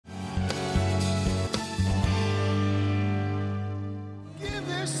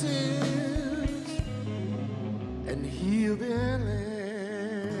their sins and heal their land.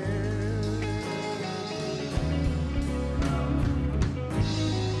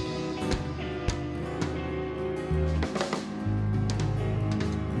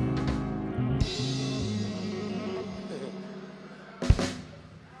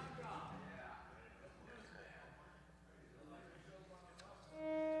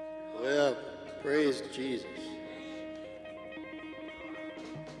 Well, praise Jesus.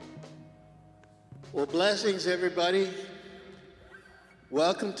 Well, blessings, everybody.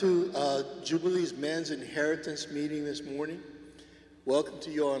 Welcome to Jubilee's Men's Inheritance meeting this morning. Welcome to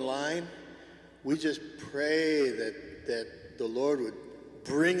you online. We just pray that the Lord would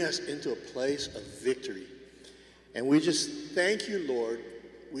bring us into a place of victory. And we just thank you, Lord.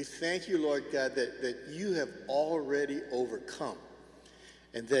 We thank you, Lord God, that you have already overcome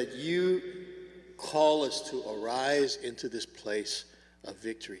and that you call us to arise into this place of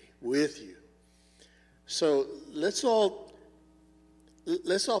victory with you. So let's all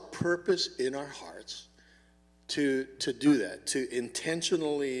purpose in our hearts to do that, to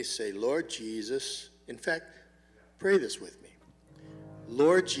intentionally say, Lord Jesus, in fact, pray this with me.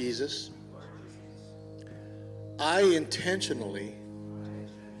 Lord Jesus, I intentionally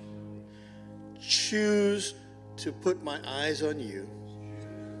choose to put my eyes on you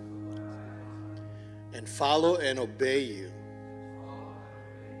and follow and obey you.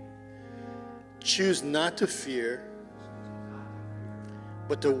 Choose not to fear,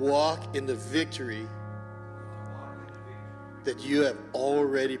 but to walk in the victory that you have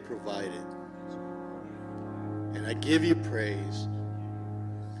already provided. And I give you praise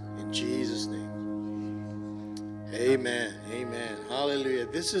in Jesus' name. Amen. Amen. Hallelujah.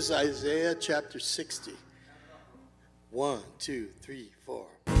 This is Isaiah chapter 60. 1, 2, 3, 4.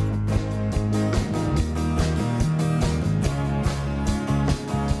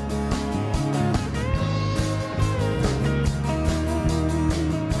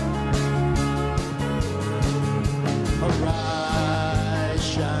 Arise,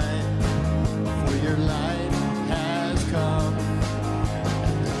 shine, for your light has come,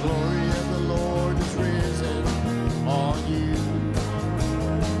 and the glory of the Lord is risen on you.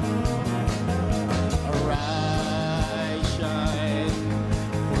 Arise, shine,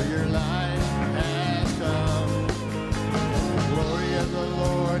 for your light has come, and the glory of the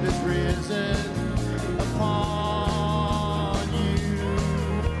Lord is risen upon you.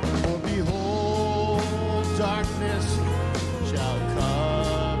 For behold, darkness shall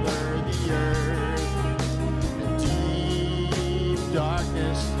cover the earth, and deep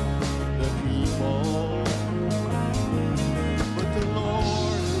darkness the people. But the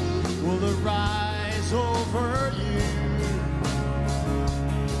Lord will arise over you,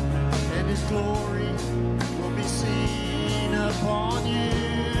 and his glory will be seen upon you.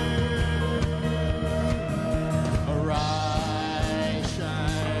 Arise,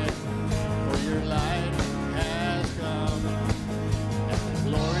 shine, for your light has come, and the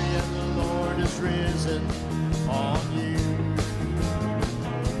glory of the Lord is risen on you.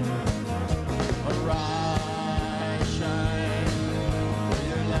 Arise, shine, for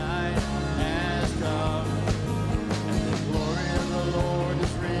your light has come, and the glory of the Lord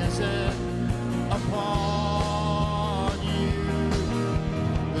is risen upon you.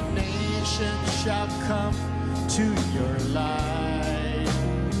 The nations shall come to your light,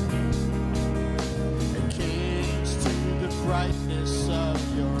 and kings to the brightness of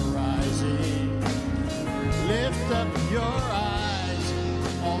your rising. Lift up your eyes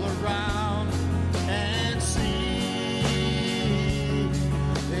all around and see.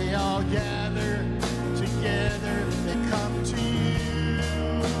 They all gather together, they come to you.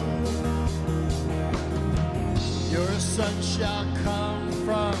 Your son shall come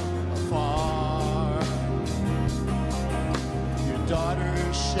from afar. Your daughter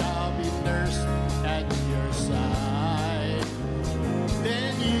shall be nursed at your side.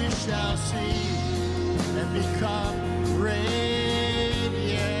 Then you shall see and become radiant,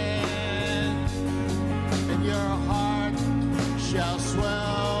 and your heart shall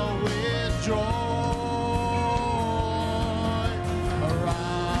swell with joy.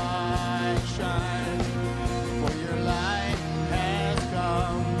 Arise, shine, for your light has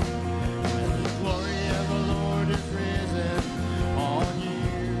come, and the glory of the Lord is risen on you.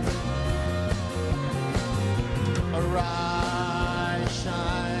 Arise,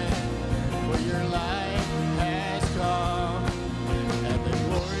 shine, for your light has come, and the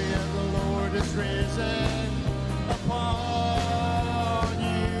glory of the Lord is risen upon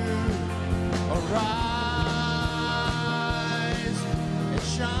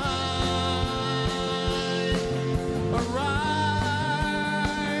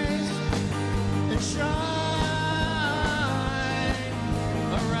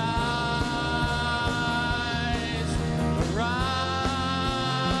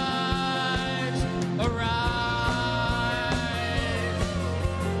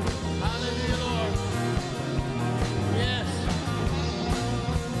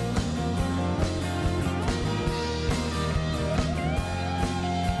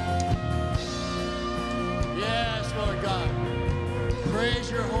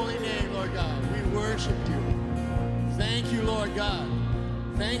your holy name, Lord God. We worship you. Thank you, Lord God.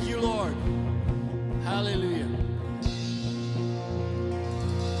 Thank you, Lord. Hallelujah.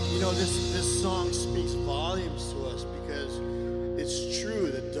 You know, this song speaks volumes to us because it's true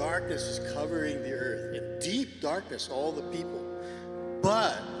that darkness is covering the earth, and deep darkness, all the people.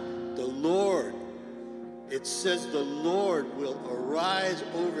 But the Lord, it says the Lord will arise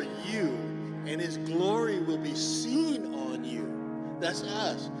over you, and his glory will be seen on you. That's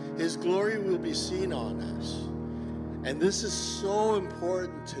us. His glory will be seen on us. And this is so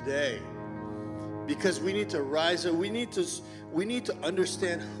important today because we need to rise up. We need to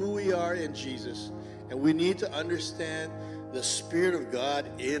understand who we are in Jesus, and we need to understand the Spirit of God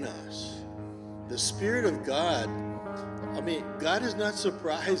in us. The Spirit of God, I mean, God is not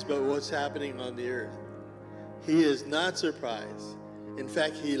surprised by what's happening on the earth. He is not surprised. In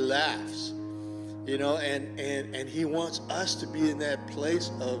fact, he laughs, you know, and he wants us to be in that place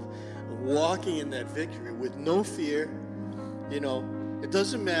of walking in that victory with no fear. You know, it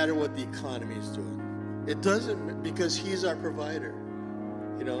doesn't matter what the economy is doing. It doesn't, because he's our provider.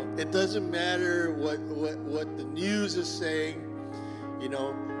 You know, it doesn't matter what the news is saying, you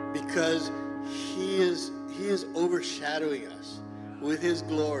know, because he is overshadowing us with his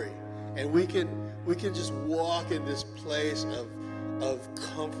glory. And we can just walk in this place of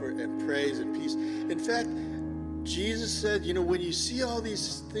comfort and praise and peace. In fact, Jesus said, you know, when you see all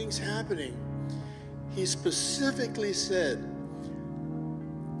these things happening, he specifically said,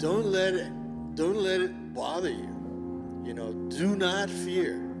 don't let it bother you. You know, do not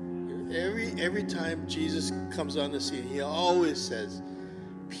fear. Every time Jesus comes on the scene, he always says,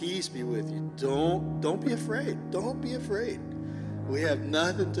 peace be with you. Don't be afraid. Don't be afraid. We have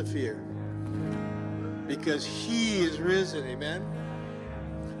nothing to fear because he is risen. Amen.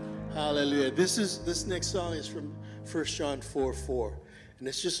 Hallelujah. This next song is from 1 John 4:4, and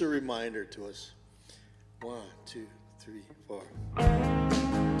it's just a reminder to us. 1, 2, 3, 4.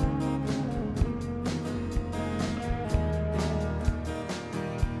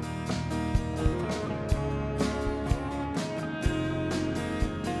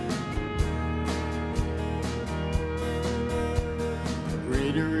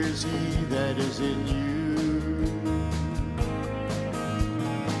 Greater is he that is in you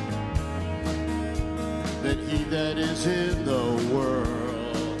than he that is in the world.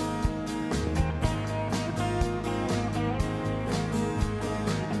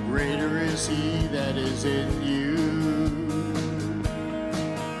 Greater is he that is in you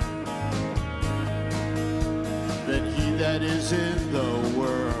than he that is in the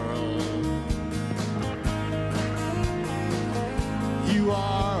world. You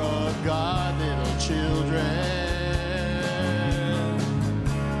are of God, little children,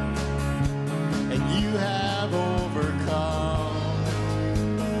 and you have overcome.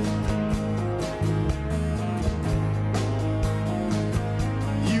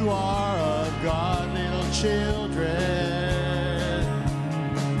 You are of God, little children,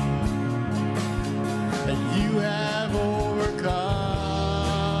 and you have overcome.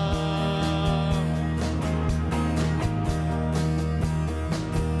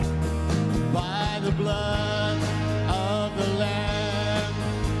 The blood of the Lamb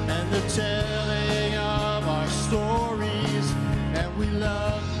and the telling of our stories, and we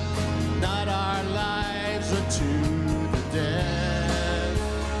love not our lives unto the death.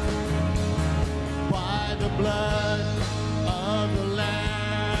 By the blood of the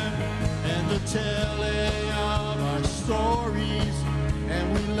Lamb and the telling of our stories,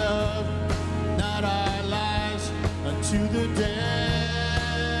 and we love not our lives unto the death.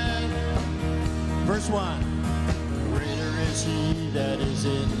 Verse 1, greater is he that is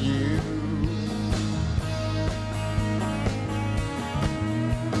in you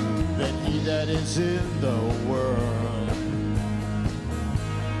than he that is in the world.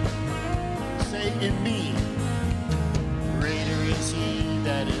 Say in me, greater is he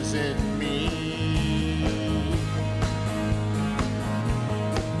that is in me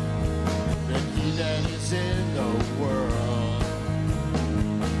than he that is in the world.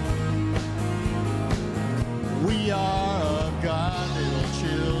 We are of God, little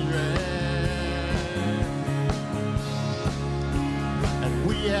children, and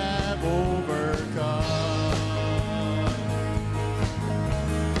we have overcome.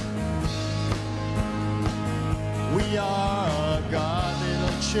 We are of God,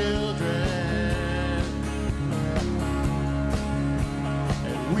 little children,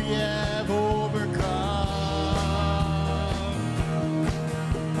 and we have overcome.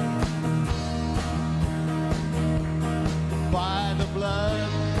 By the blood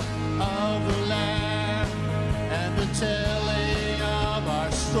of the Lamb and the telling of our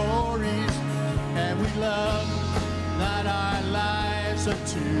love not our lives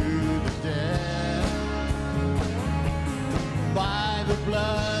unto the death. By the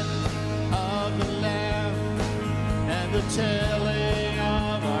blood of the Lamb and the telling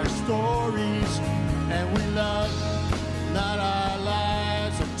of our stories, and we love not our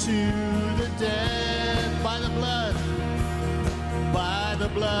lives unto the death. By the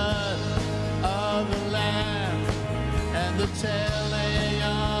blood of the Lamb and the telling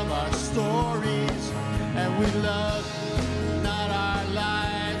of our stories, and we love not our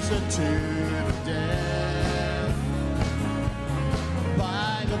lives unto the death.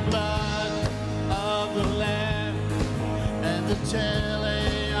 By the blood of the Lamb and the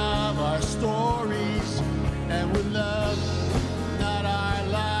telling of our stories, and we love not our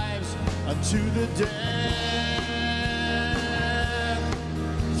lives unto the death.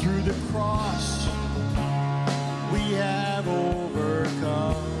 Through the cross we have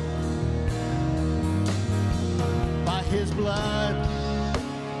overcome. By his blood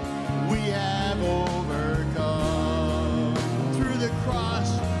we have overcome. Through the cross,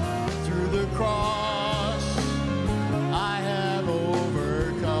 I have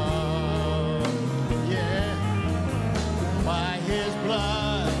overcome. Yeah. By his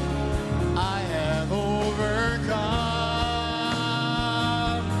blood I have overcome.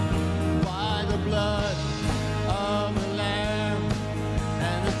 By the blood of the Lamb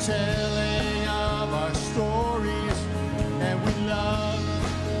and the telling of our stories, and we love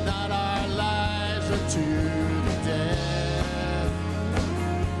not our lives unto the death.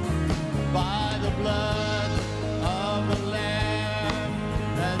 By the blood of the Lamb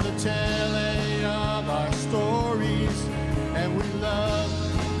and the telling of our stories, and we love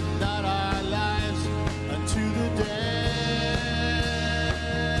not our lives unto the death.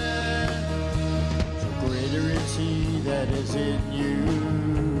 So greater is he that is in you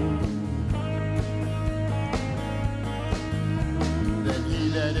than he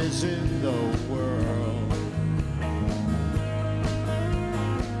that is in the world.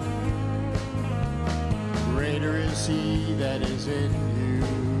 Greater is he that is in you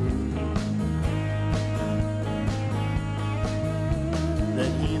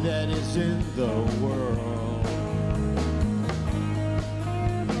than he that is in the world.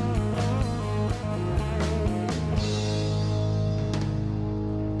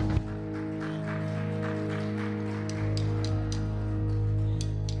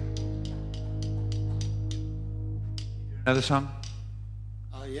 Another song?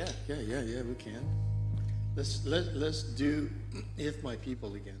 Yeah, we can. Let's do If My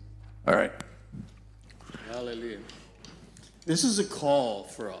People again. All right. Hallelujah. This is a call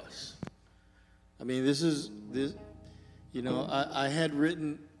for us. I mean, this, you know, I had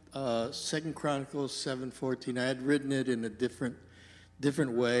written 2 Chronicles 7:14. I had written it in a different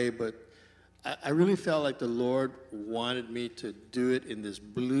way, but I really felt like the Lord wanted me to do it in this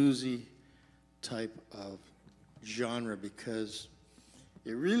bluesy type of genre, because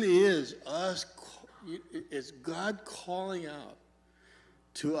it really is us. It's God calling out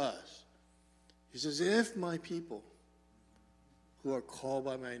to us. He says, if my people who are called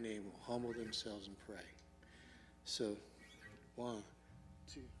by my name will humble themselves and pray. So, 1,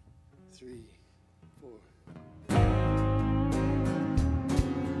 2, 3, 4.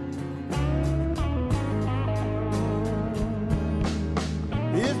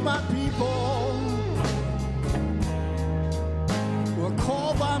 If my people who are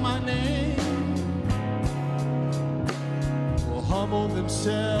called by my name will humble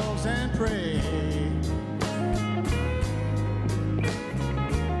themselves and pray,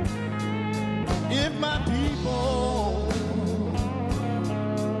 if my people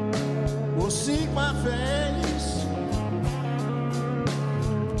will seek my face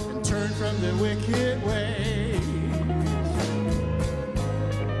and turn from their wicked ways,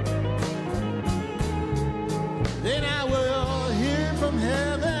 then I will hear from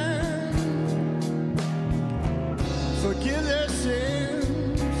heaven, forgive their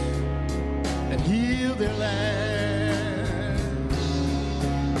sins, and heal their land.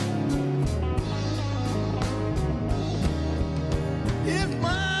 If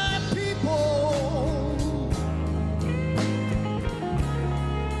my people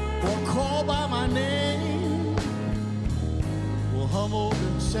will call by my name, will humble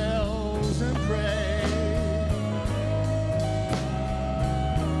themselves and pray,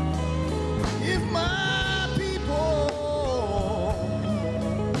 if my people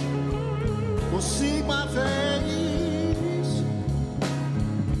will see my face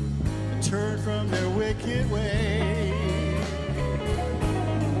and turn from their wicked ways,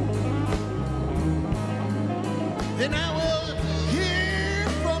 then I will hear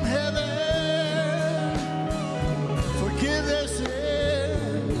from heaven,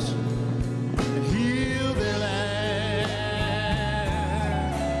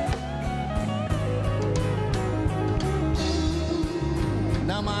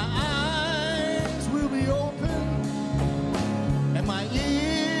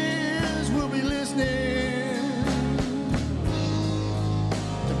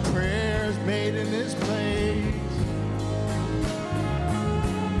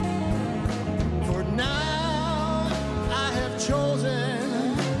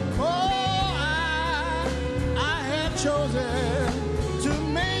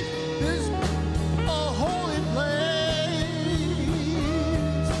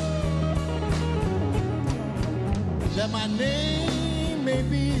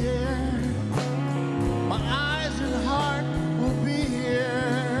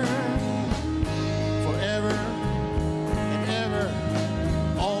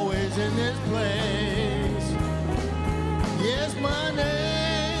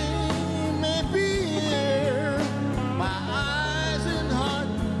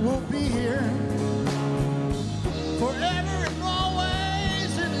 will be here forever and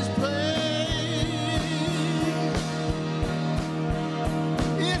always in His place.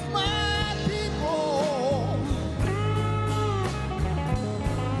 If my people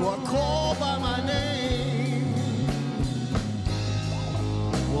who are called by my name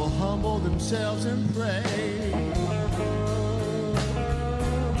will humble themselves and pray.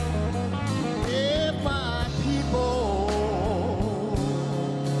 If my people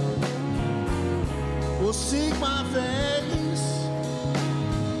will seek my face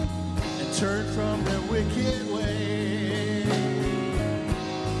and turn from their wicked ways,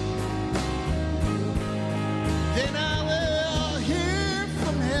 then I will hear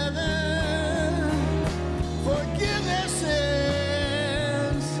from heaven, forgive their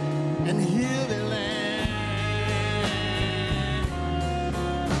sins, and heal their land.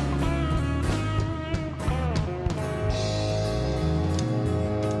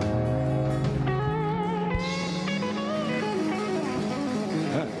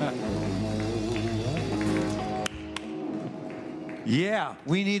 Yeah,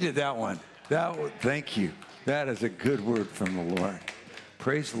 we needed that one. Thank you. That is a good word from the Lord.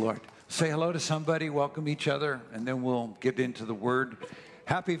 Praise the Lord. Say hello to somebody, welcome each other, and then we'll get into the word.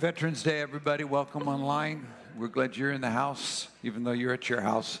 Happy Veterans Day, everybody. Welcome online. We're glad you're in the house, even though you're at your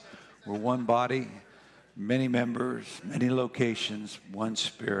house. We're one body, many members, many locations, one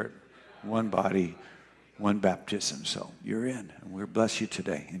spirit, one body, one baptism. So you're in, and we bless you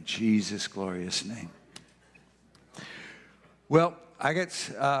today in Jesus' glorious name. Well, I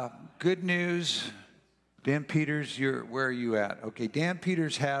got good news. Dan Peters, where are you at? Okay, Dan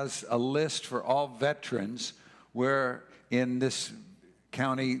Peters has a list for all veterans where in this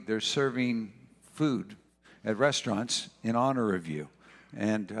county they're serving food at restaurants in honor of you.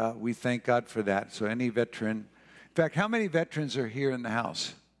 And we thank God for that. So any veteran, in fact, how many veterans are here in the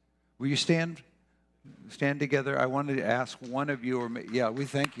house? Will you stand together? I wanted to ask one of you, yeah, we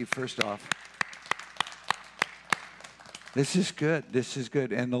thank you first off. This is good. This is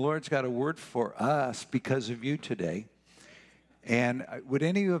good. And the Lord's got a word for us because of you today. And would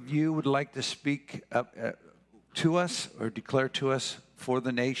any of you would like to speak to us or declare to us for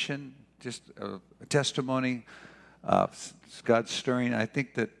the nation, just a testimony of God's stirring? I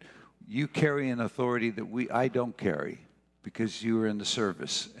think that you carry an authority that I don't carry because you were in the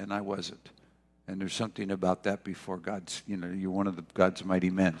service and I wasn't. And there's something about that before God's, you're one of God's mighty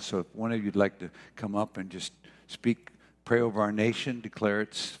men. So if one of you'd like to come up and just speak, pray over our nation, declare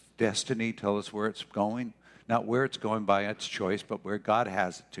its destiny, tell us where it's going. Not where it's going by its choice, but where God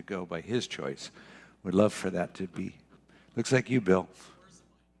has it to go by His choice. We'd love for that to be. Looks like you, Bill.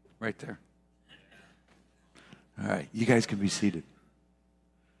 Right there. All right, you guys can be seated.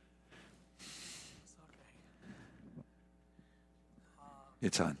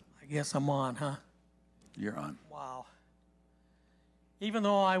 It's on. I guess I'm on, huh? You're on. Wow. Even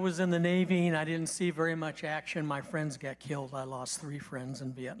though I was in the Navy and I didn't see very much action, my friends got killed. I lost 3 friends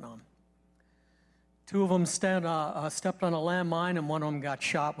in Vietnam. 2 of them stepped on a landmine, and one of them got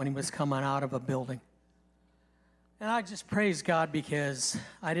shot when he was coming out of a building. And I just praise God because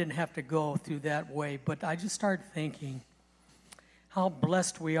I didn't have to go through that way, but I just started thinking how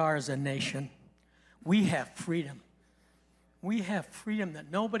blessed we are as a nation. We have freedom. We have freedom that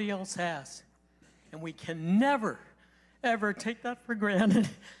nobody else has, and we can never ever take that for granted.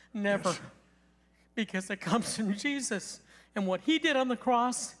 Never. Yes. Because it comes from Jesus. And what He did on the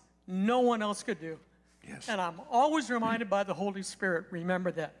cross, no one else could do. Yes. And I'm always reminded by the Holy Spirit,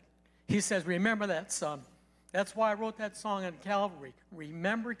 remember that. He says, remember that, son. That's why I wrote that song on Calvary.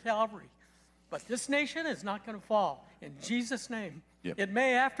 Remember Calvary. But this nation is not going to fall. In Jesus' name. Yep. It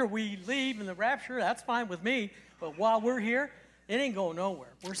may after we leave in the rapture, that's fine with me. But while we're here, it ain't going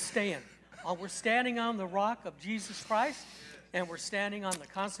nowhere. We're staying. We're standing on the rock of Jesus Christ, and we're standing on the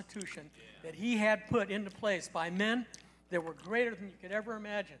Constitution that He had put into place by men that were greater than you could ever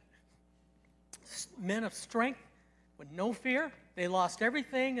imagine. Men of strength with no fear. They lost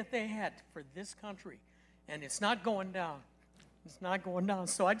everything that they had for this country, and it's not going down. It's not going down.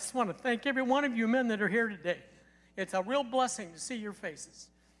 So I just want to thank every one of you men that are here today. It's a real blessing to see your faces,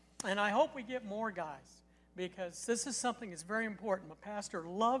 and I hope we get more guys because this is something that's very important. My pastor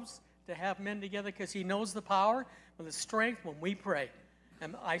loves to have men together because he knows the power and the strength when we pray.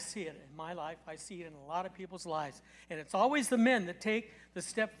 And I see it in my life. I see it in a lot of people's lives. And it's always the men that take the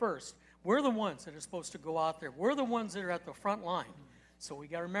step first. We're the ones that are supposed to go out there. We're the ones that are at the front line. So we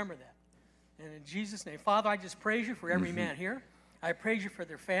got to remember that. And in Jesus' name, Father, I just praise you for every man here. I praise you for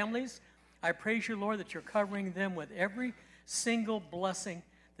their families. I praise you, Lord, that you're covering them with every single blessing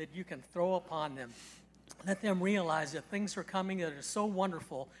that you can throw upon them. Let them realize that things are coming that are so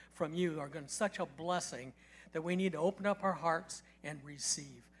wonderful from you, are going to such a blessing that we need to open up our hearts and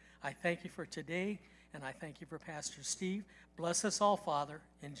receive. I thank you for today, and I thank you for Pastor Steve. Bless us all, Father,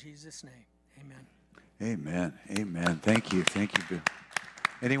 in Jesus' name. Amen. Amen. Amen. Thank you. Thank you, Bill.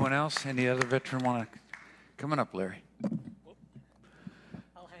 Anyone else? Any other veteran want to? Come on up, Larry. I'll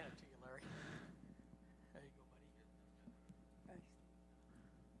hand it to you, Larry. There you go, buddy.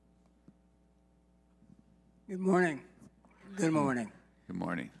 Good morning. Good morning. Good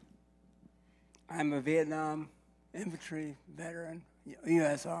morning. I'm a Vietnam infantry veteran,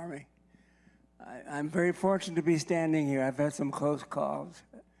 U.S. Army. I'm very fortunate to be standing here. I've had some close calls.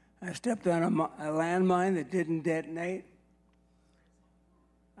 I stepped on a landmine that didn't detonate.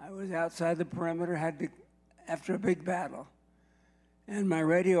 I was outside the perimeter, after a big battle. And my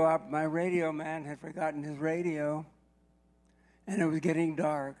radio man had forgotten his radio, and it was getting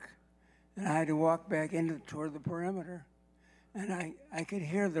dark. And I had to walk back toward the perimeter. And I could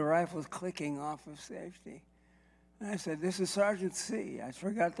hear the rifles clicking off of safety. And I said, "This is Sergeant C. I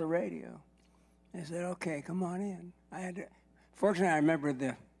forgot the radio." They said, "Okay, come on in." Fortunately, I remembered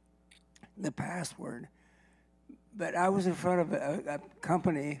the password. But I was in front of a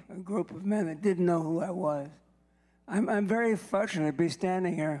company, a group of men that didn't know who I was. I'm very fortunate to be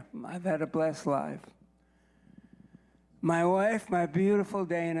standing here. I've had a blessed life. My wife, my beautiful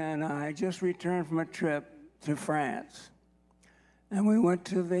Dana, and I just returned from a trip to France. And we went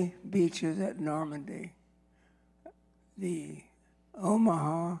to the beaches at Normandy, the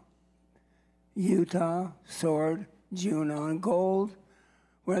Omaha, Utah, Sword, Juno, and Gold,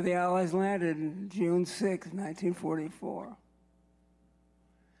 where the Allies landed on June 6, 1944.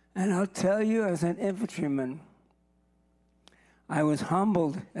 And I'll tell you, as an infantryman, I was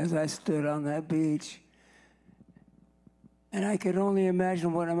humbled as I stood on that beach. And I could only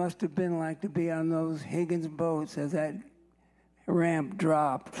imagine what it must have been like to be on those Higgins boats as that ramp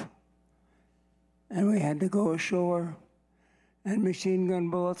dropped. And we had to go ashore. And machine gun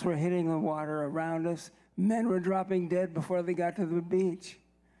bullets were hitting the water around us. Men were dropping dead before they got to the beach.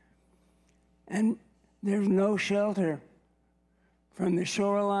 And there's no shelter from the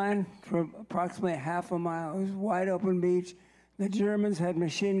shoreline for approximately half a mile. It was a wide open beach. The Germans had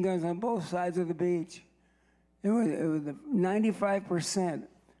machine guns on both sides of the beach. It was 95%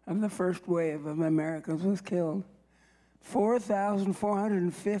 of the first wave of Americans was killed.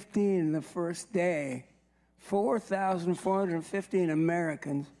 4,415 the first day. 4,415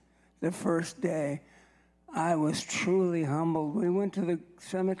 Americans the first day. I was truly humbled. We went to the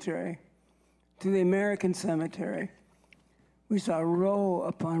cemetery, to the American cemetery. We saw row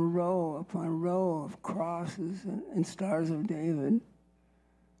upon row upon row of crosses and stars of David.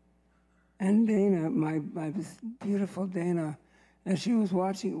 And Dana, my beautiful Dana, as she was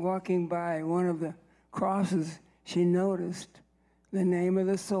walking by one of the crosses, she noticed the name of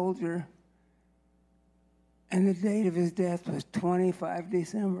the soldier, and the date of his death was 25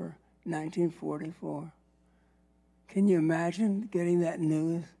 December, 1944. Can you imagine getting that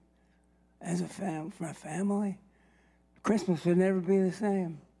news as from a family? Christmas would never be the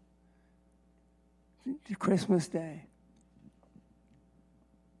same. Christmas Day.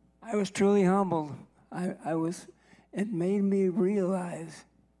 I was truly humbled. It made me realize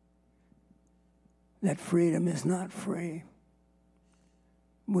that freedom is not free.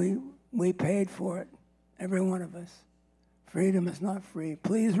 We paid for it, every one of us. Freedom is not free.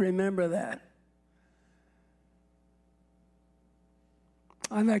 Please remember that.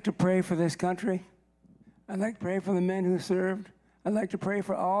 I'd like to pray for this country. I'd like to pray for the men who served. I'd like to pray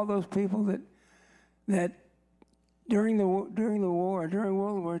for all those people that during World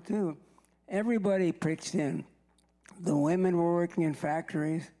War II, everybody pitched in. The women were working in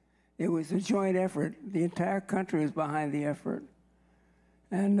factories. It was a joint effort. The entire country was behind the effort.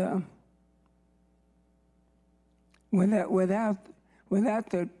 And without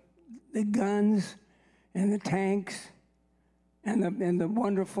the guns and the tanks and the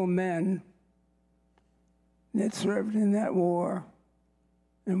wonderful men that served in that war,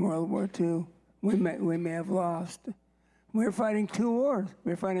 in World War II, we may have lost. We were fighting two wars.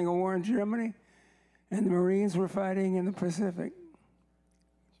 We were fighting a war in Germany, and the Marines were fighting in the Pacific.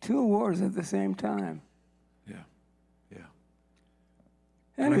 Two wars at the same time. Yeah, yeah.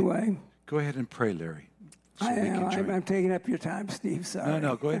 Anyway. Go ahead and pray, Larry. So I'm taking up your time, Steve. Sorry.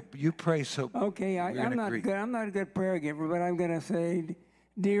 No, go ahead. You pray. So okay, I'm not good. I'm not a good prayer giver, but I'm going to say,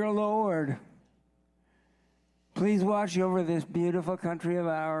 "Dear Lord, please watch over this beautiful country of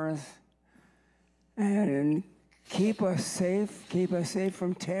ours, and keep us safe. Keep us safe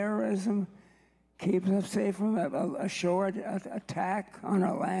from terrorism. Keep us safe from a shore attack on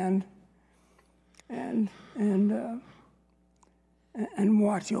our land, and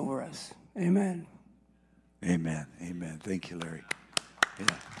watch over us. Amen. Amen. Amen. Thank you, Larry. Yeah.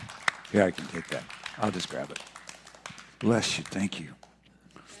 Here, I can take that. I'll just grab it. Bless you. Thank you.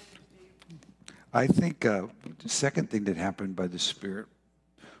 I think the second thing that happened by the Spirit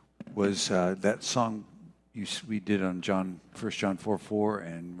was that song we did on 1 John 4:4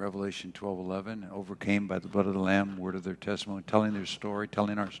 and Revelation 12:11, overcame by the blood of the Lamb, word of their testimony, telling their story,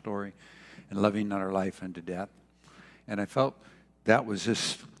 telling our story, and loving not our life unto death. And I felt that was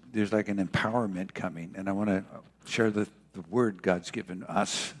just, there's like an empowerment coming, and I want to share the word God's given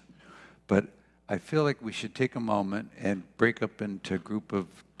us. But I feel like we should take a moment and break up into a group of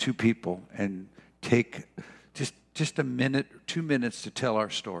 2 people and take just a minute or 2 minutes to tell our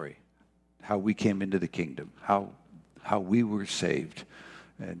story, how we came into the kingdom, how we were saved.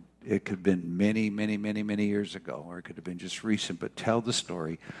 And it could have been many, many, many, many years ago, or it could have been just recent, but tell the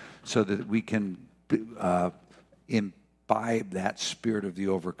story so that we can imbibe that spirit of the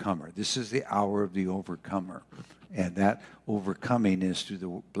overcomer. This is the hour of the overcomer. And that overcoming is through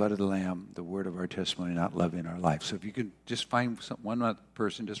the blood of the Lamb, the word of our testimony, not loving our life. So if you can just find one other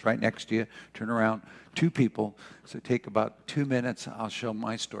person just right next to you, turn around, 2 people. So take about 2 minutes. I'll share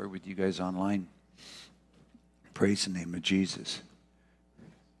my story with you guys online. Praise the name of Jesus.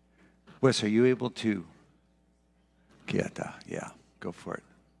 Wes, are you able to? Yeah, go for it.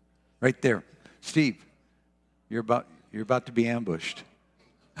 Right there. Steve, you're about to be ambushed.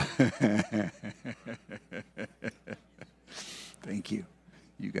 Thank you.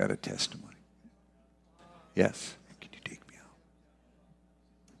 You got a testimony. Yes. Can you take me out?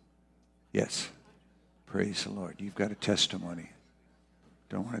 Yes. Praise the Lord. You've got a testimony.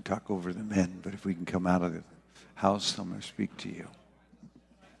 Don't want to talk over the men, but if we can come out of the house, I'm going to speak to you.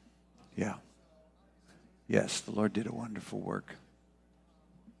 Yeah. Yes, the Lord did a wonderful work.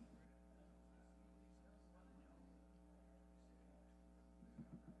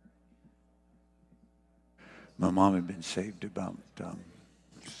 My mom had been saved about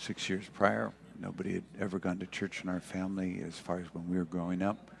 6 years prior. Nobody had ever gone to church in our family as far as when we were growing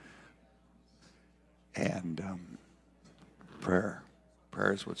up. And prayer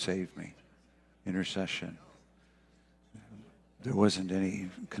is what saved me. Intercession. There wasn't any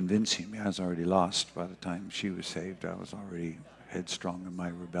convincing me. I was already lost by the time she was saved. I was already headstrong in my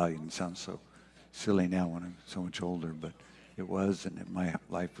rebellion. It sounds so silly now when I'm so much older, but it was, and my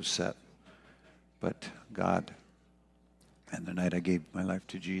life was set. But God, and the night I gave my life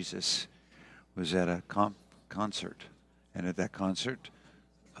to Jesus was at a concert. And at that concert,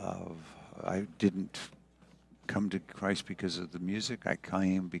 I didn't come to Christ because of the music. I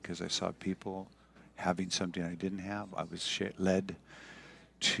came because I saw people having something I didn't have. I was led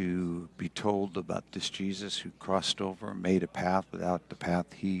to be told about this Jesus who crossed over, made a path. Without the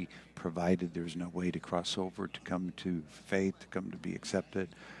path he provided, there was no way to cross over, to come to faith, to come to be accepted.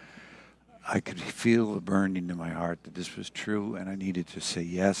 I could feel the burning in my heart that this was true, and I needed to say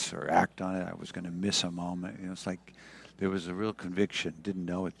yes or act on it. I was going to miss a moment. It's like there was a real conviction. Didn't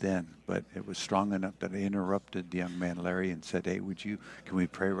know it then, but it was strong enough that I interrupted the young man, Larry, and said, hey, can we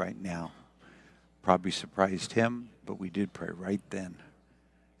pray right now? Probably surprised him, but we did pray right then.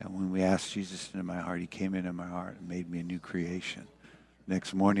 And when we asked Jesus into my heart, he came into my heart and made me a new creation.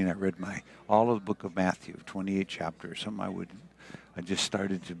 Next morning, I read all of the book of Matthew, 28 chapters, I just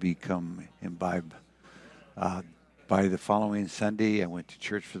started to become imbibed. By the following Sunday, I went to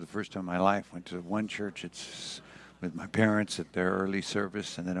church for the first time in my life. Went to one church, it's with my parents at their early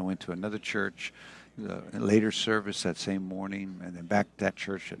service, and then I went to another church, later service that same morning, and then back to that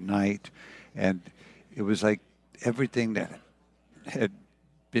church at night. And it was like everything that had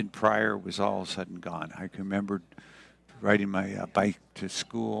been prior was all of a sudden gone. I can remember riding my bike to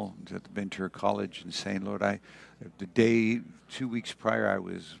school at the Ventura College and saying, Lord, the day 2 weeks prior, I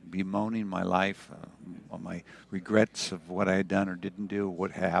was bemoaning my life, on my regrets of what I had done or didn't do,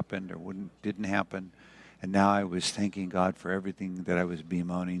 what happened or didn't happen. And now I was thanking God for everything that I was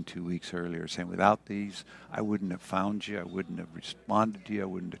bemoaning 2 weeks earlier, saying, without these, I wouldn't have found you, I wouldn't have responded to you, I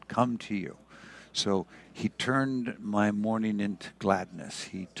wouldn't have come to you. So he turned my mourning into gladness.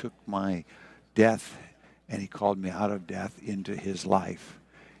 He took my death and he called me out of death into his life.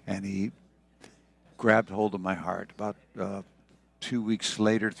 And he grabbed hold of my heart. About 2 weeks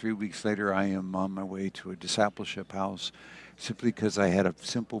later, 3 weeks later, I am on my way to a discipleship house simply because I had a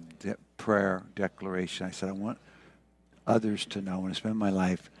simple prayer declaration. I said, I want others to know. I want to spend my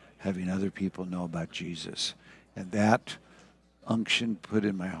life having other people know about Jesus. And that unction put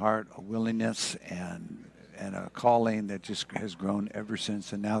in my heart a willingness and a calling that just has grown ever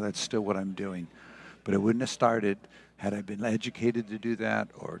since. And now that's still what I'm doing. But it wouldn't have started had I been educated to do that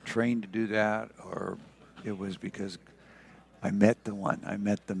or trained to do that, or it was because I met the one, I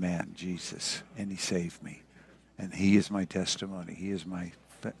met the man, Jesus, and he saved me. And he is my testimony. He is my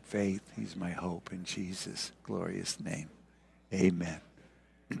faith. He's my hope in Jesus' glorious name. Amen.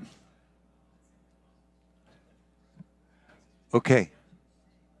 Okay.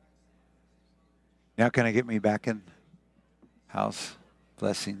 Now can I get me back in house?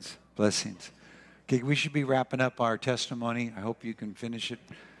 Blessings, blessings. Okay, we should be wrapping up our testimony. I hope you can finish it,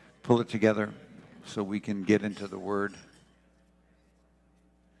 pull it together so we can get into the Word.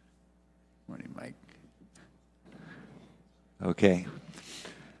 Morning, Mike. Okay.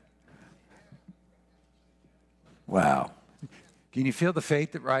 Wow. Can you feel the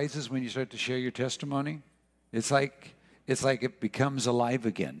faith that rises when you start to share your testimony? It's like it becomes alive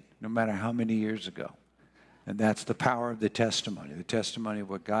again, no matter how many years ago. And that's the power of the testimony of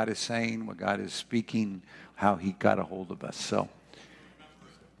what God is saying, what God is speaking, how he got a hold of us. So,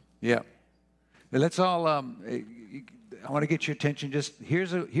 yeah. Let's all, I want to get your attention. Just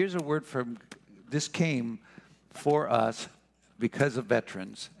here's a word from, this came for us because of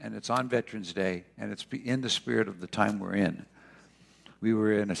veterans, and it's on Veterans Day, and it's in the spirit of the time we're in. We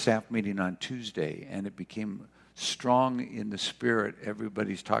were in a staff meeting on Tuesday, and it became strong in the spirit.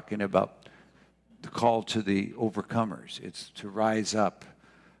 Everybody's talking about the call to the overcomers. It's to rise up,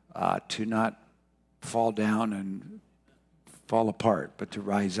 to not fall down and fall apart, but to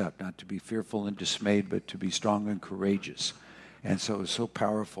rise up, not to be fearful and dismayed, but to be strong and courageous. And so it's so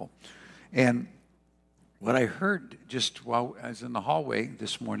powerful. And what I heard just while I was in the hallway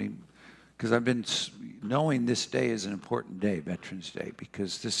this morning, because I've been knowing this day is an important day, Veterans Day,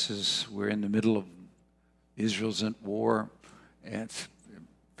 because we're in the middle of Israel's at war, and it's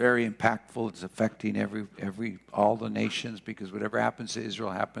very impactful. It's affecting all the nations, because whatever happens to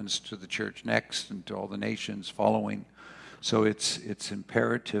Israel happens to the church next and to all the nations following. So it's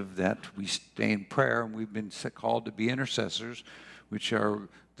imperative that we stay in prayer, and we've been called to be intercessors, which are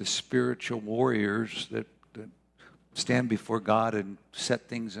the spiritual warriors that stand before God and set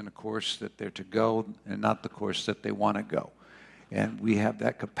things in a course that they're to go and not the course that they want to go. And we have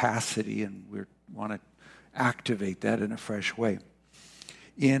that capacity, and we want to activate that in a fresh way.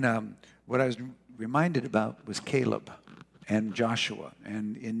 What I was reminded about was Caleb and Joshua.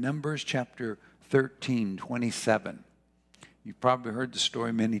 And in Numbers chapter 13:27, you've probably heard the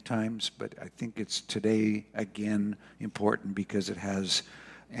story many times, but I think it's today again important because it has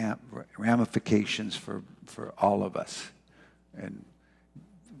ramifications for all of us. And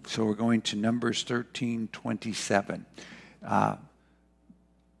so we're going to Numbers 13:27.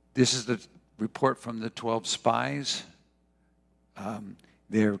 This is the report from the 12 spies.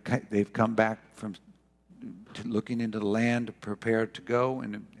 They've come back from looking into the land, prepared to go,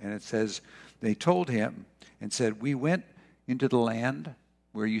 and it says, they told him and said, "We went into the land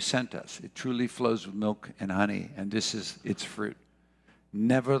where you sent us. It truly flows with milk and honey, and this is its fruit.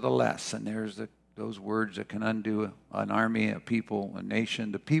 Nevertheless," and there's those words that can undo an army, a people, a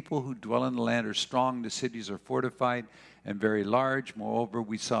nation. "The people who dwell in the land are strong. The cities are fortified and very large. Moreover,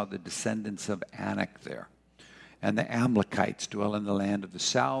 we saw the descendants of Anak there. And the Amalekites dwell in the land of the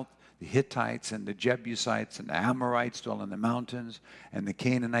south. The Hittites and the Jebusites and the Amorites dwell in the mountains. And the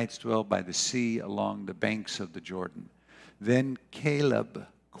Canaanites dwell by the sea along the banks of the Jordan." Then Caleb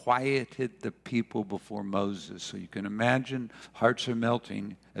quieted the people before Moses. So you can imagine hearts are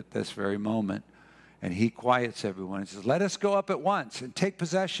melting at this very moment. And he quiets everyone and says, "Let us go up at once and take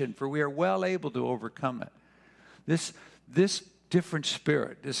possession, for we are well able to overcome it." This different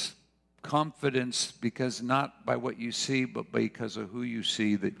spirit, this confidence, because not by what you see, but because of who you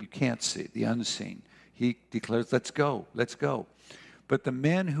see that you can't see, the unseen. He declares, "Let's go, let's go." But the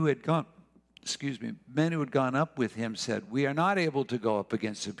men who had gone up with him said, "We are not able to go up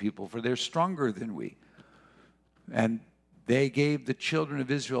against the people, for they're stronger than we." And they gave the children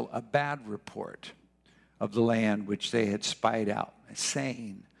of Israel a bad report of the land which they had spied out,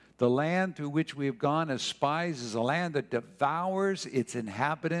 saying, "The land through which we have gone as spies is a land that devours its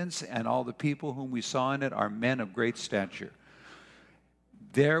inhabitants, and all the people whom we saw in it are men of great stature.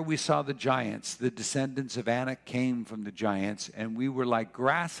 There we saw the giants. The descendants of Anak came from the giants, and we were like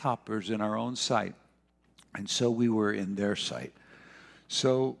grasshoppers in our own sight, and so we were in their sight."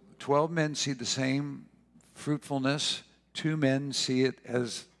 So 12 men see the same fruitfulness. 2 men see it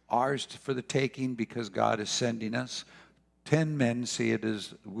as ours for the taking because God is sending us. 10 men see it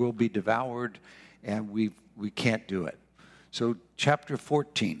as we'll be devoured, and we can't do it. So chapter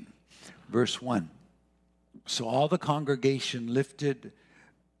 14, verse 1. "So all the congregation lifted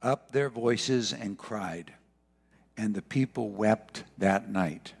up their voices and cried, and the people wept that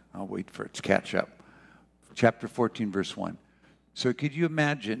night." I'll wait for it to catch up. chapter 14, verse 1. So could you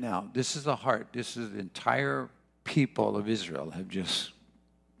imagine now, this is the heart, this is the entire people of Israel have just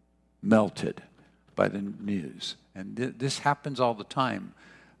melted by the news. And this happens all the time.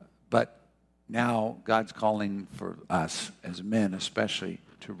 But now God's calling for us as men especially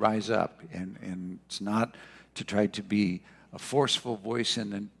to rise up. And it's not to try to be a forceful voice in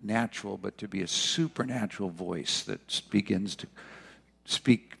the natural, but to be a supernatural voice that begins to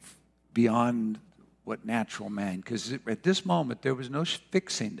speak beyond what natural man. Because at this moment, there was no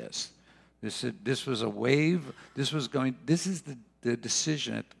fixing this. This was a wave. This is the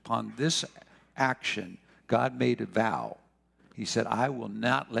decision upon this action. God made a vow. He said, I will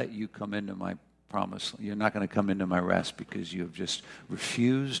not let you come into my promise. You're not going to come into my rest because you have just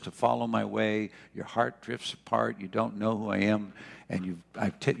refused to follow my way. Your heart drifts apart. You don't know who I am. And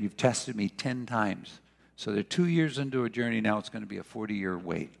you've tested me 10 times. So they're 2 years into a journey now. It's going to be a 40-year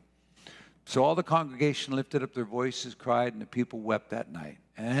wait. So all the congregation lifted up their voices, cried, and the people wept that night.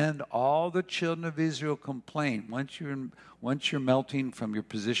 And all the children of Israel complained. Once you're melting from your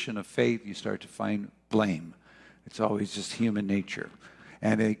position of faith, you start to find blame. It's always just human nature.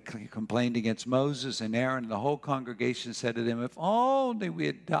 And they complained against Moses and Aaron, and the whole congregation said to them, if only we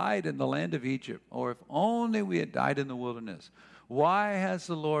had died in the land of Egypt, or if only we had died in the wilderness. Why has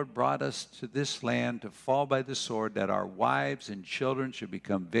the Lord brought us to this land to fall by the sword, that our wives and children should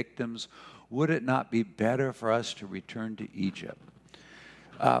become victims? Would it not be better for us to return to Egypt?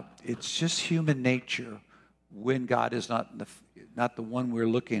 It's just human nature when God is not the one we're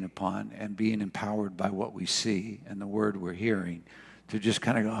looking upon and being empowered by what we see and the word we're hearing, to just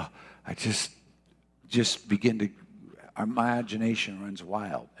kind of go, I just begin to, our imagination runs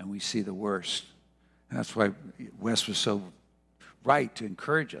wild and we see the worst. And that's why Wes was so right to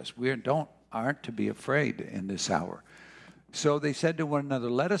encourage us. We aren't to be afraid in this hour. So they said to one another,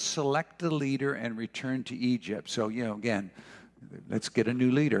 let us select a leader and return to Egypt. So, again, let's get a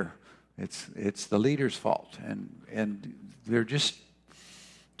new leader. It's the leader's fault. And they're just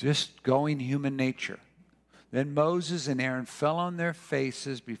going human nature. Then Moses and Aaron fell on their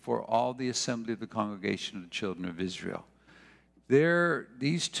faces before all the assembly of the congregation of the children of Israel.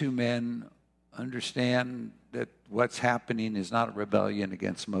 These two men understand that what's happening is not a rebellion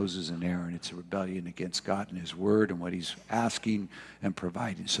against Moses and Aaron. It's a rebellion against God and his word and what he's asking and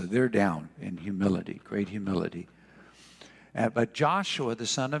providing. So they're down in humility, great humility. But Joshua, the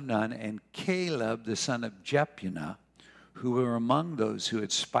son of Nun, and Caleb, the son of Jephunneh, who were among those who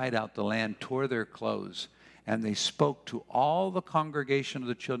had spied out the land, tore their clothes. And they spoke to all the congregation of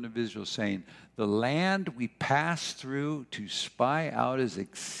the children of Israel, saying, the land we passed through to spy out is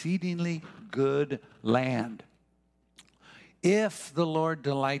exceedingly good land, if the Lord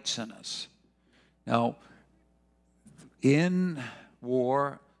delights in us. Now, in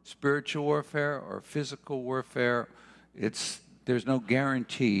war, spiritual warfare or physical warfare, there's no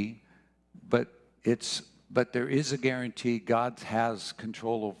guarantee, but there is a guarantee. God has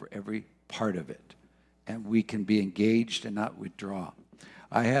control over every part of it. And we can be engaged and not withdraw.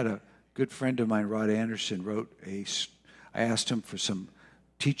 I had a good friend of mine, Rod Anderson, I asked him for some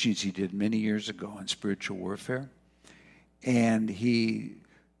teachings he did many years ago on spiritual warfare. And he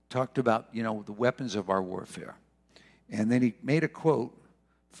talked about, the weapons of our warfare. And then he made a quote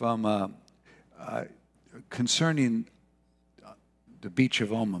from concerning the beach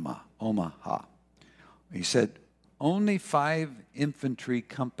of Omaha. He said, only 5 infantry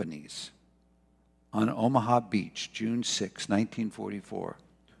companies on Omaha Beach, June 6, 1944,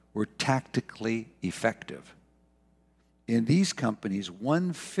 were tactically effective. In these companies,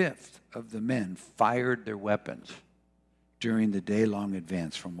 1/5 of the men fired their weapons during the day-long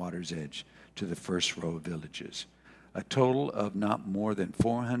advance from Water's Edge to the first row of villages. A total of not more than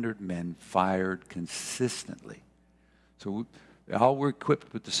 400 men fired consistently. So all were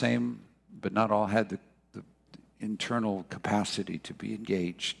equipped with the same, but not all had the internal capacity to be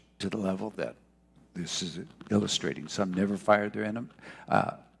engaged to the level that this is illustrating. Some never fired their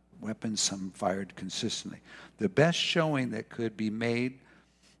weapons, some fired consistently. The best showing that could be made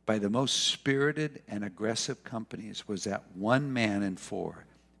by the most spirited and aggressive companies was that 1 man in 4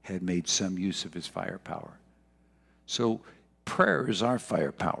 had made some use of his firepower. So prayer is our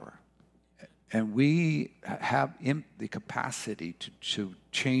firepower. And we have the capacity to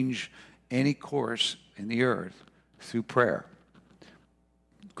change any course in the earth through prayer.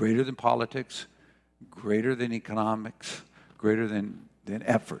 Greater than politics, greater than economics, greater than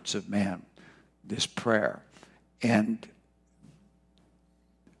efforts of man, this prayer. And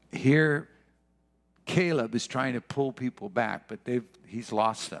here, Caleb is trying to pull people back, but he's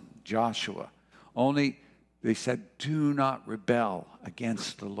lost them. Joshua. They said, do not rebel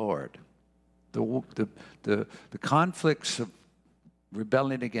against the Lord. The conflicts of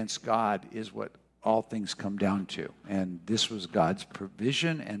rebelling against God is what all things come down to. And this was God's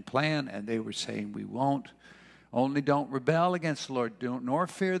provision and plan, and they were saying, we won't. Only don't rebel against the Lord, nor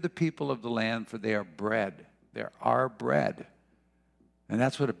fear the people of the land, for they are bread. They're our bread. And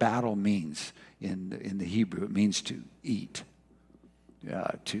that's what a battle means in the Hebrew. It means to eat,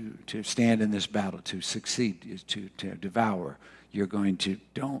 to stand in this battle, to succeed, to devour. You're going to,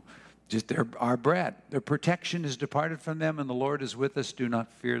 they're our bread. Their protection is departed from them, and the Lord is with us. Do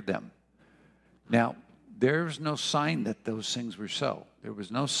not fear them. Now, there's no sign that those things were so. There was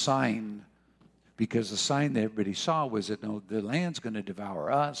no sign, because the sign that everybody saw was that, no, the land's going to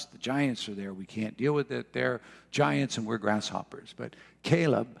devour us. The giants are there. We can't deal with it. They're giants and we're grasshoppers. But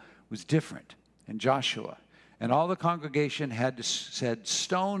Caleb was different, and Joshua. And all the congregation had said,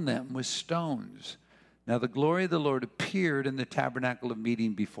 stone them with stones. Now the glory of the Lord appeared in the tabernacle of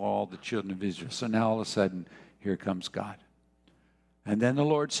meeting before all the children of Israel. So now all of a sudden, here comes God. And then the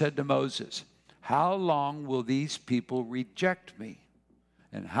Lord said to Moses, how long will these people reject me?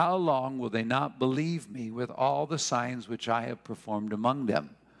 And how long will they not believe me with all the signs which I have performed among them?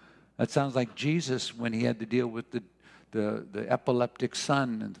 That sounds like Jesus when he had to deal with the epileptic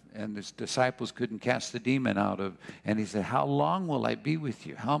son, and his disciples couldn't cast the demon out of. And he said, how long will I be with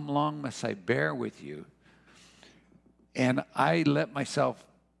you? How long must I bear with you? And I let myself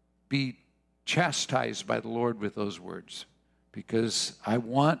be chastised by the Lord with those words, because I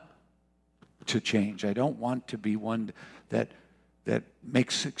want to change. I don't want to be one that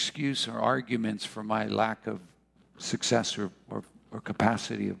makes excuse or arguments for my lack of success or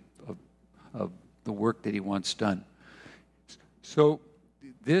capacity of the work that he wants done. So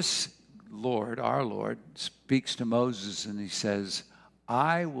this Lord, our Lord, speaks to Moses and he says,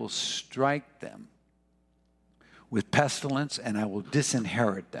 I will strike them with pestilence and I will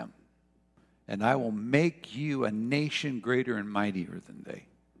disinherit them. And I will make you a nation greater and mightier than they.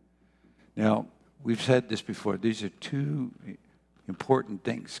 Now, we've said this before. These are two important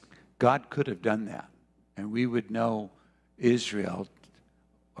things. God could have done that, and we would know Israel,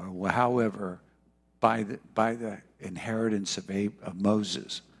 or however, by the inheritance of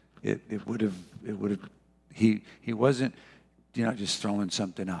Moses. It would have. He wasn't, just throwing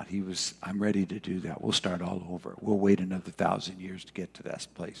something out. He was. I'm ready to do that. We'll start all over. We'll wait another 1,000 years to get to that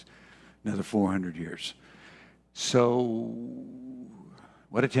place. Another 400 years. So,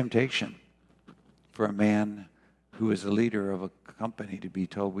 what a temptation for a man who is the leader of a company to be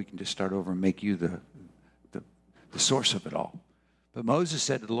told we can just start over and make you the source of it all. But Moses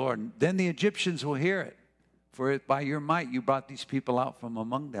said to the Lord, then the Egyptians will hear it. For by your might you brought these people out from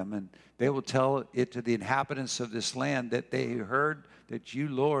among them, and they will tell it to the inhabitants of this land that they heard that you,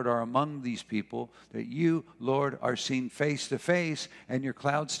 Lord, are among these people, that you, Lord, are seen face to face, and your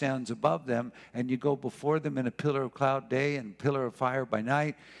cloud stands above them, and you go before them in a pillar of cloud day and pillar of fire by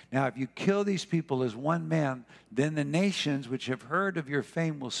night. Now, if you kill these people as one man, then the nations which have heard of your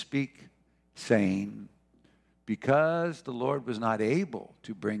fame will speak, saying, because the Lord was not able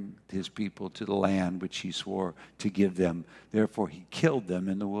to bring his people to the land which he swore to give them, therefore he killed them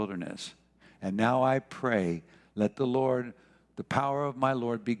in the wilderness. And now I pray, let the power of my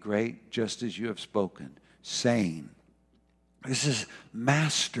Lord be great, just as you have spoken, saying, this is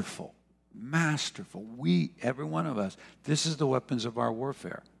masterful, masterful. We, every one of us, this is the weapons of our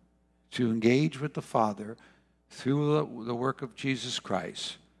warfare, to engage with the Father through the work of Jesus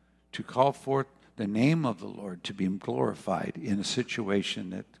Christ, to call forth the name of the Lord to be glorified in a situation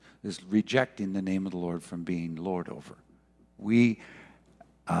that is rejecting the name of the Lord from being Lord over. We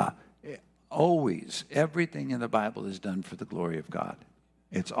always, everything in the Bible is done for the glory of God.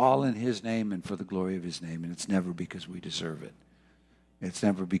 It's all in his name and for the glory of his name, and it's never because we deserve it. It's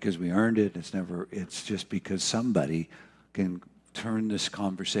never because we earned it. It's just because somebody can turn this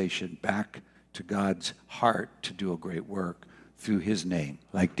conversation back to God's heart to do a great work through his name,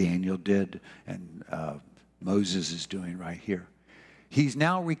 like Daniel did and Moses is doing right here. He's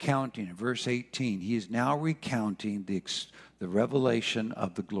now recounting, in verse 18, he is now recounting the revelation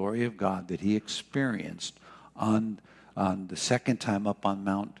of the glory of God that he experienced on the second time up on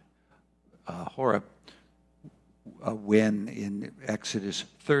Mount Horeb, when in Exodus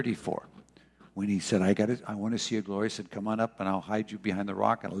 34, when he said, I want to see your glory. He said, come on up and I'll hide you behind the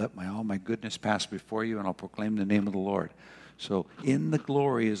rock and I'll let all my goodness pass before you and I'll proclaim the name of the Lord. So in the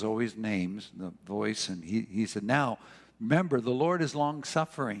glory is always names, the voice. And he said, now, remember, the Lord is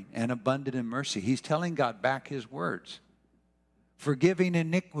long-suffering and abundant in mercy. He's telling God back his words. Forgiving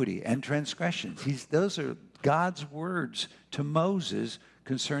iniquity and transgressions. Those are God's words to Moses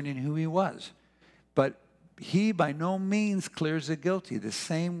concerning who he was. But he by no means clears the guilty. The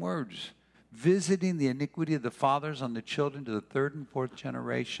same words. visiting the iniquity of the fathers on the children to the third and fourth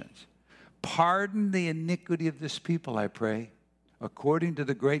generations. Pardon the iniquity of this people, I pray, according to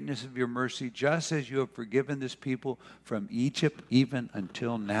the greatness of your mercy, just as you have forgiven this people from Egypt even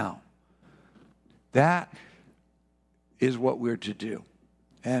until now. That is what we're to do.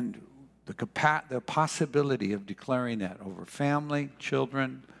 And the possibility of declaring that over family,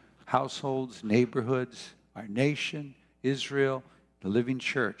 children, households, neighborhoods, our nation, Israel, the living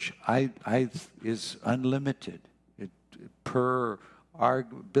church, is unlimited per our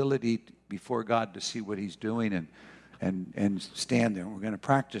ability before God to see what he's doing and stand there. We're going to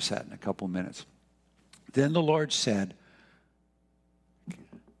practice that in a couple minutes. Then the Lord said,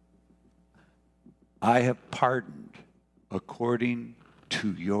 I have pardoned according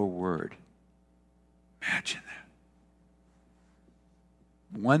to your word. Imagine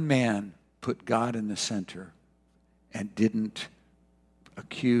that. One man put God in the center and didn't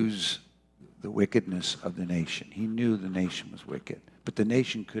accuse the wickedness of the nation. He knew the nation was wicked, but the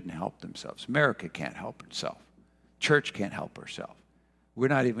nation couldn't help themselves. America can't help itself. Church can't help herself. We're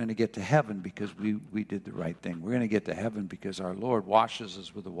not even going to get to heaven because we did the right thing. We're going to get to heaven because our Lord washes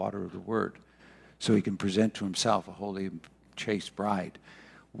us with the water of the word so he can present to himself a holy and chaste bride.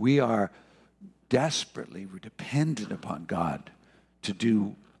 We are desperately dependent upon God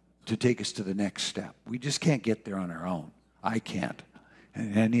to take us to the next step. We just can't get there on our own. I can't.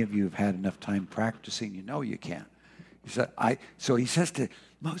 And any of you have had enough time practicing, you know you can't. So he says to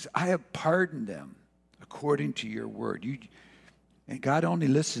Moses, I have pardoned them according to your word. And God only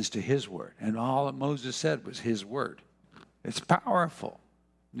listens to his word. And all that Moses said was his word. It's powerful.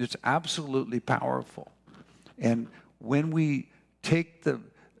 It's absolutely powerful. And when we take the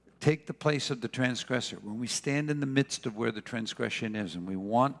place of the transgressor, when we stand in the midst of where the transgression is, and we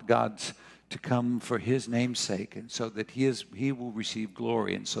want God's to come for his name's sake, and so that he will receive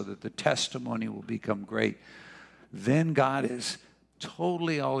glory, and so that the testimony will become great, then God is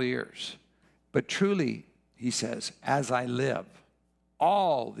totally all ears. But truly, he says, as I live,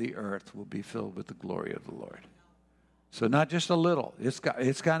 all the earth will be filled with the glory of the Lord. So not just a little. It's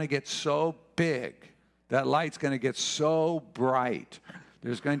going to get so big. That light's going to get so bright.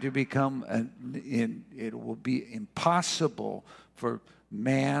 There's going to become, it will be impossible for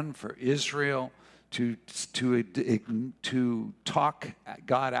man, for Israel, to talk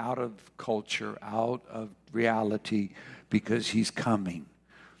God out of culture, out of reality, because he's coming.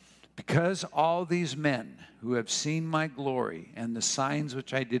 Because all these men who have seen my glory and the signs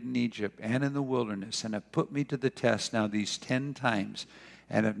which I did in Egypt and in the wilderness, and have put me to the test now these 10 times,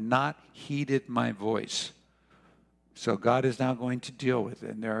 and have not heeded my voice. So God is now going to deal with it.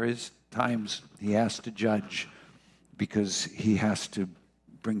 And there is times he has to judge because he has to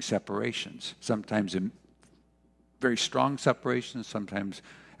bring separations. Sometimes a very strong separation, sometimes,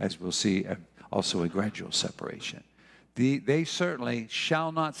 as we'll see, also a gradual separation. They certainly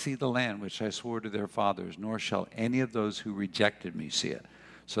shall not see the land which I swore to their fathers, nor shall any of those who rejected me see it.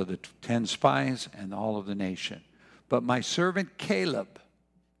 So the 10 spies and all of the nation. But my servant Caleb,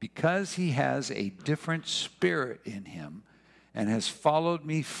 because he has a different spirit in him and has followed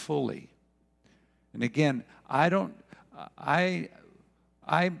me fully. And again,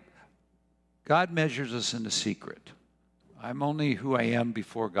 God measures us in the secret. I'm only who I am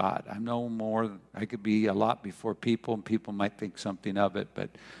before God. I'm no more, I could be a lot before people, and people might think something of it,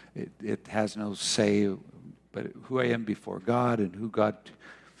 but it has no say. But who I am before God, and who God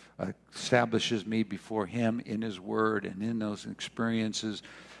establishes me before him in his word and in those experiences,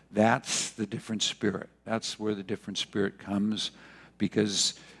 that's the different spirit. That's where the different spirit comes,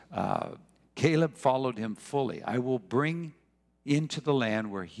 because Caleb followed him fully. I will bring into the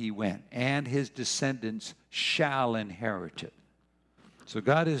land where he went, and his descendants shall inherit it. So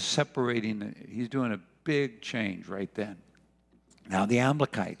God is separating, he's doing a big change right then. Now the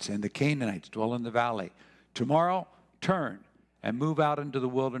Amalekites and the Canaanites dwell in the valley. Tomorrow, turn and move out into the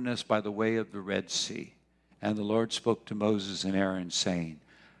wilderness by the way of the Red Sea. And the Lord spoke to Moses and Aaron, saying,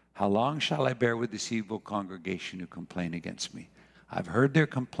 how long shall I bear with this evil congregation who complain against me? I've heard their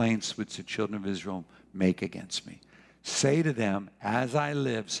complaints which the children of Israel make against me. Say to them, as I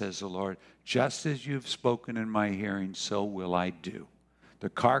live, says the Lord, just as you've spoken in my hearing, so will I do. The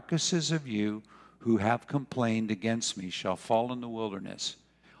carcasses of you who have complained against me shall fall in the wilderness.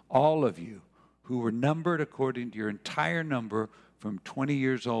 All of you who were numbered according to your entire number from 20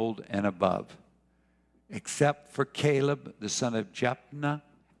 years old and above, except for Caleb, the son of Jephunneh,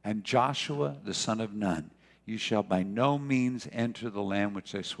 and Joshua, the son of Nun. You shall by no means enter the land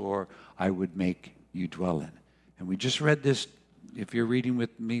which I swore I would make you dwell in. And we just read this, if you're reading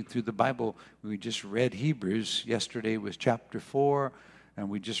with me through the Bible, we just read Hebrews. Yesterday was chapter 4, And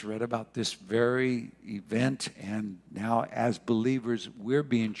we just read about this very event, and now as believers, we're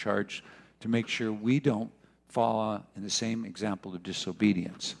being charged to make sure we don't fall in the same example of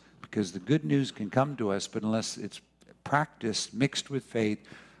disobedience. Because the good news can come to us, but unless it's practiced, mixed with faith,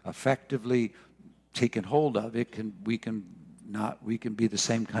 effectively taken hold of, we can be the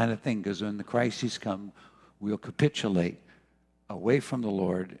same kind of thing. Because when the crises come, we'll capitulate away from the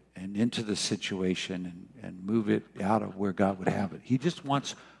Lord and into the situation and move it out of where God would have it. He just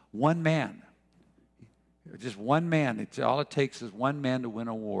wants one man. Just one man. All it takes is one man to win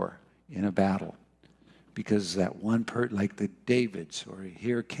a war in a battle. Because that one like the Davids or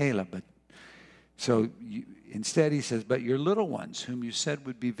here Caleb. But instead he says, but your little ones whom you said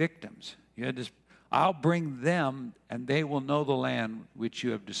would be victims, I'll bring them, and they will know the land which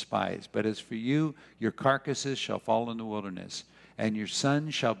you have despised. But as for you, your carcasses shall fall in the wilderness, and your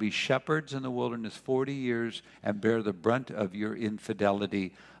sons shall be shepherds in the wilderness 40 years, and bear the brunt of your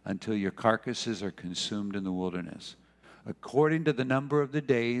infidelity until your carcasses are consumed in the wilderness. According to the number of the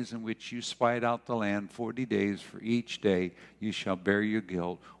days in which you spied out the land, 40 days for each day, you shall bear your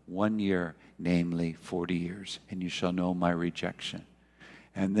guilt 1 year, namely 40 years, and you shall know my rejection.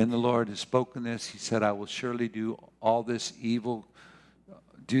 And then the Lord has spoken this. He said, I will surely do all this evil,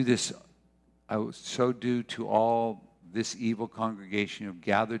 I will so do to all this evil congregation who have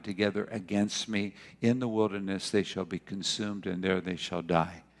gathered together against me in the wilderness. They shall be consumed, and there they shall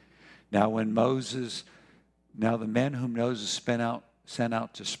die. Now the men whom Moses sent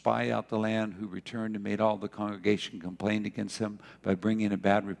out to spy out the land, who returned and made all the congregation complain against him by bringing a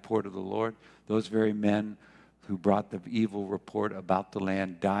bad report of the Lord, those very men who brought the evil report about the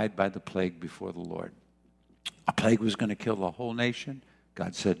land died by the plague before the Lord. A plague was going to kill the whole nation.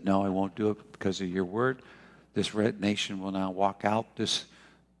 God said, no, I won't do it because of your word. This nation will now walk out. This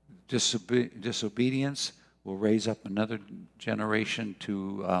disobedience will raise up another generation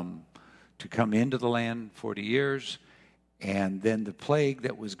to come into the land 40 years. And then the plague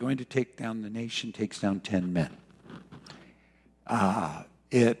that was going to take down the nation takes down 10 men.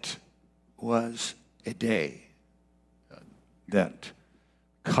 It was a day that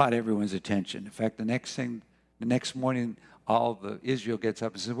caught everyone's attention. In fact, the next morning, all the Israel gets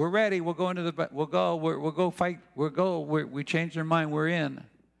up and says, "We're ready. We'll go fight. We changed our mind. We're in."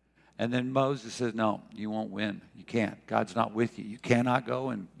 And then Moses says, "No, you won't win. You can't. God's not with you. You cannot go,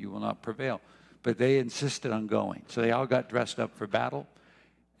 and you will not prevail." But they insisted on going, so they all got dressed up for battle.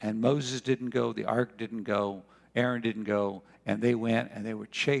 And Moses didn't go. The ark didn't go. Aaron didn't go, and they went, and they were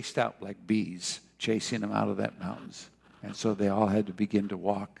chased out like bees, chasing them out of that mountains. And so they all had to begin to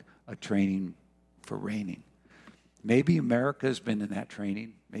walk a training for reigning. Maybe America has been in that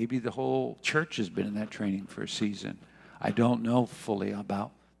training. Maybe the whole church has been in that training for a season. I don't know fully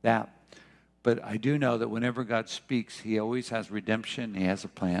about that. But I do know that whenever God speaks, he always has redemption. He has a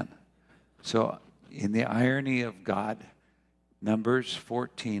plan. So in the irony of God, Numbers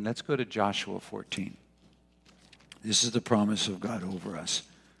 14, let's go to Joshua 14. This is the promise of God over us.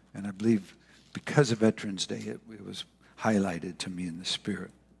 And I believe because of Veterans Day, it was highlighted to me in the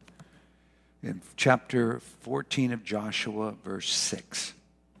Spirit. In chapter 14 of Joshua, verse 6.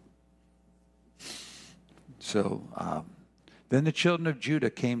 So, then the children of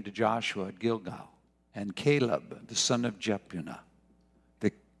Judah came to Joshua at Gilgal, and Caleb, the son of Jephunneh,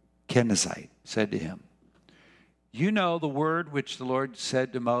 the Kenizzite, said to him, "You know the word which the Lord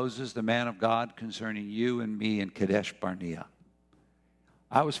said to Moses, the man of God, concerning you and me in Kadesh Barnea.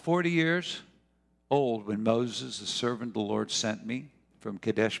 I was 40 years old when Moses, the servant of the Lord, sent me from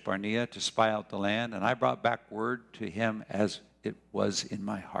Kadesh Barnea to spy out the land, and I brought back word to him as it was in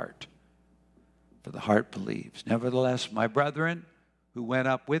my heart. For the heart believes. Nevertheless, my brethren who went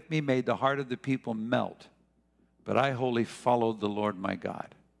up with me made the heart of the people melt, but I wholly followed the Lord my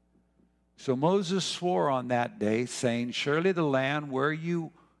God. So Moses swore on that day, saying, surely the land where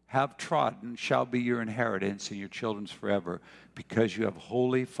you have trodden shall be your inheritance and your children's forever, because you have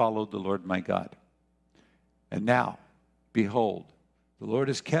wholly followed the Lord my God. And now, behold, the Lord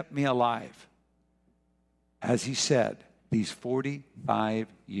has kept me alive, as he said, these 45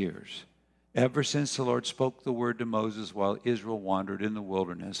 years, ever since the Lord spoke the word to Moses while Israel wandered in the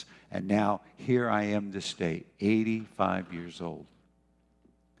wilderness. And now here I am this day, 85 years old.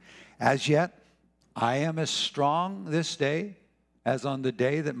 As yet, I am as strong this day as on the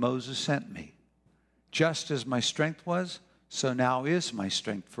day that Moses sent me. Just as my strength was, so now is my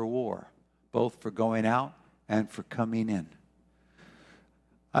strength for war, both for going out and for coming in.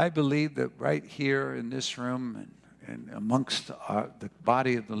 I believe that right here in this room and amongst the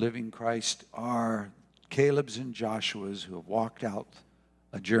body of the living Christ are Caleb's and Joshua's who have walked out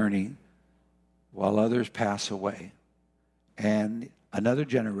a journey while others pass away. And another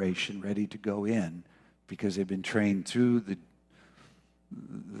generation ready to go in because they've been trained through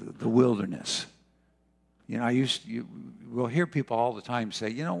the wilderness. You know, we'll hear people all the time say,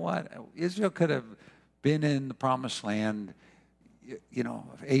 you know what, Israel could have been in the promised land, you know,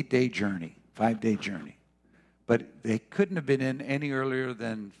 8-day journey, 5-day journey. But they couldn't have been in any earlier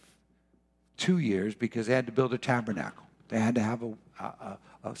than 2 years because they had to build a tabernacle. They had to have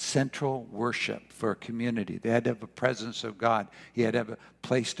a central worship for a community. They had to have a presence of God. He had to have a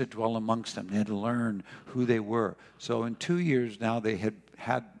place to dwell amongst them. They had to learn who they were. So in 2 years now, they had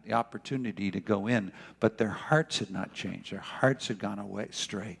the opportunity to go in, but their hearts had not changed. Their hearts had gone away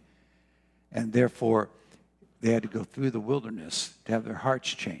astray. And therefore, they had to go through the wilderness to have their hearts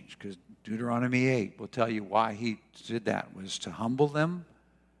changed, because Deuteronomy 8 will tell you why he did that, was to humble them,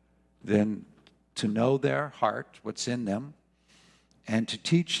 then to know their heart, what's in them, and to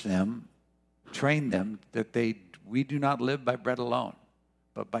teach them, train them that we do not live by bread alone,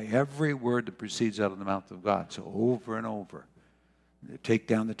 but by every word that proceeds out of the mouth of God. So over and over. Take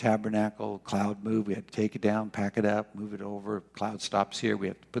down the tabernacle, cloud move, we had to take it down, pack it up, move it over, cloud stops here, we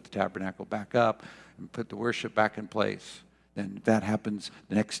have to put the tabernacle back up and put the worship back in place. Then if that happens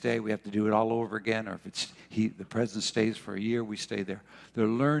the next day, we have to do it all over again, or if the presence stays for a year, we stay there. They're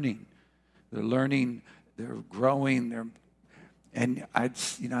learning, they're growing, and I'd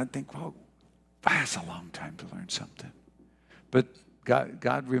think, well, that's a long time to learn something. But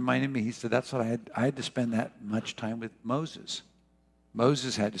God reminded me, he said, that's what I had to spend that much time with Moses.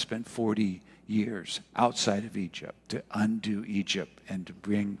 Moses had to spend 40 years outside of Egypt to undo Egypt and to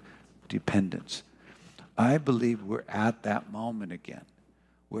bring dependence. I believe we're at that moment again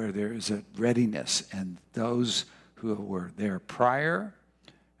where there is a readiness, and those who were there prior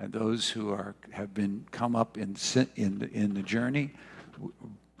and those who have come up in the journey,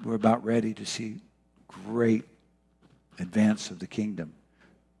 we're about ready to see great advance of the kingdom.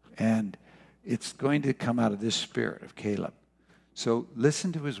 And it's going to come out of this spirit of Caleb. So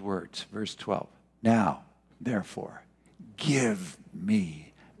listen to his words, verse 12. Now, therefore, give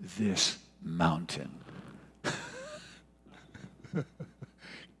me this mountain.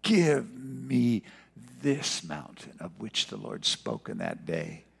 Give me this mountain of which the Lord spoke in that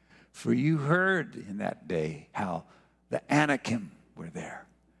day. For you heard in that day how the Anakim were there,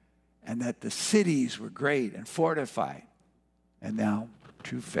 and that the cities were great and fortified. And now,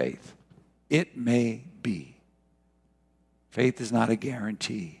 true faith. It may be. Faith is not a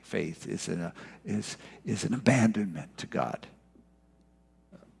guarantee. Faith is an abandonment to God,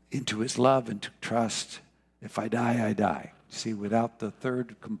 into his love and to trust. If I die, I die. See, without the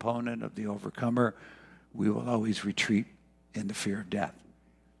third component of the overcomer, we will always retreat in the fear of death.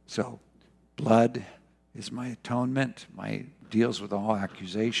 So, blood is my atonement. My deals with all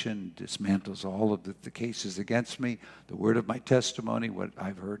accusation, dismantles all of the cases against me. The word of my testimony, what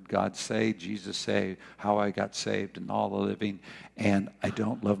I've heard God say, Jesus say, how I got saved, and all the living. And I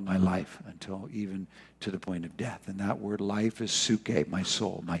don't love my life until even to the point of death. And that word life is suke, my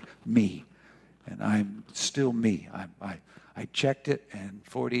soul, my me. And I'm still me. I checked it, and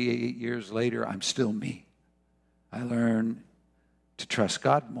 48 years later, I'm still me. I learn to trust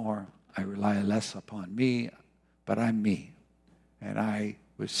God more. I rely less upon me, but I'm me. And I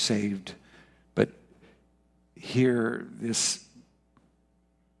was saved. But here, this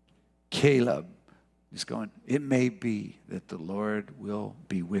Caleb is going, it may be that the Lord will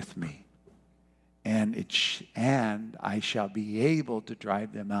be with me. And I shall be able to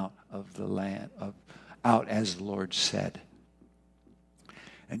drive them out of the land, out as the Lord said.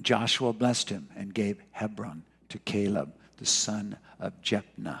 And Joshua blessed him and gave Hebron to Caleb, the son of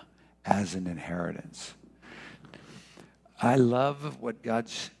Jephunneh, as an inheritance. I love what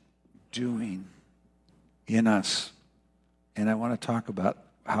God's doing in us. And I want to talk about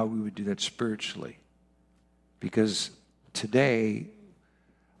how we would do that spiritually. Because today,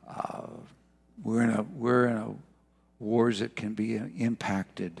 we're in a wars that can be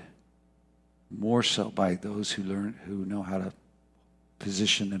impacted more so by those who know how to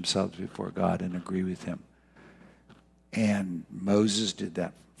position themselves before God and agree with him. And Moses did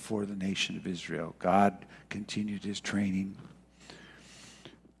that for the nation of Israel. God continued his training.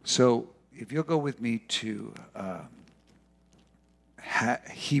 So if you'll go with me to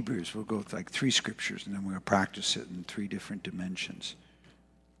Hebrews, we'll go with like 3 scriptures, and then we'll practice it in 3 different dimensions.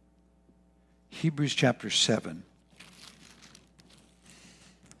 Hebrews chapter 7.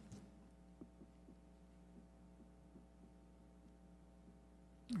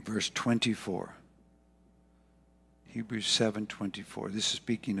 Verse 24. Hebrews 7:24. This is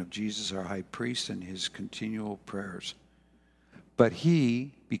speaking of Jesus, our high priest, and his continual prayers. But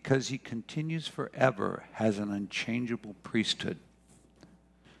he, because he continues forever, has an unchangeable priesthood.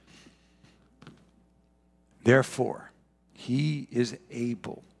 Therefore, he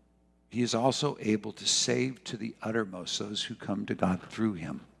is also able to save to the uttermost those who come to God through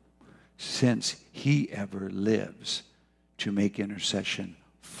him, since he ever lives to make intercession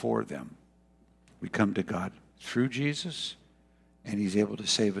for them. We come to God through Jesus, and he's able to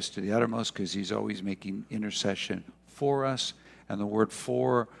save us to the uttermost because he's always making intercession for us. And the word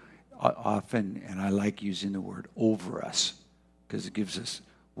for often, and I like using the word over us, because it gives us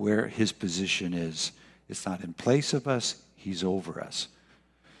where his position is. It's not in place of us, he's over us.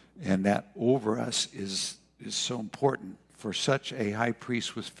 And that over us is so important. For such a high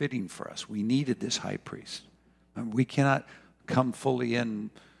priest was fitting for us. We needed this high priest. And we cannot come fully in,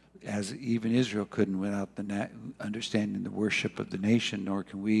 as even Israel couldn't, without understanding the worship of the nation, nor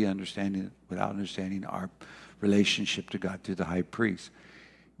can we understand it without understanding our relationship to God through the high priest.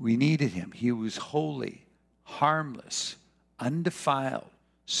 We needed him. He was holy, harmless, undefiled,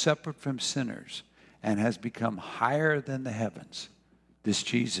 separate from sinners, and has become higher than the heavens. This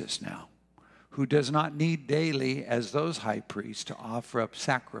Jesus now, who does not need daily, as those high priests, to offer up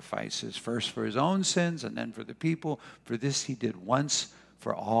sacrifices, first for his own sins and then for the people. For this he did once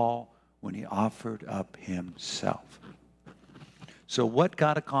for all when he offered up himself. So what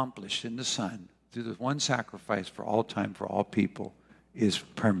God accomplished in the Son through the one sacrifice for all time, for all people, is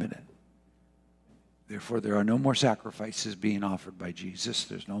permanent. Therefore, there are no more sacrifices being offered by Jesus.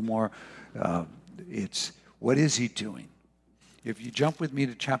 There's no more, what is he doing? If you jump with me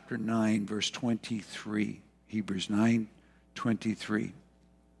to chapter 9, verse 23, Hebrews 9, 23.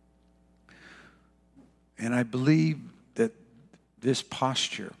 And I believe that this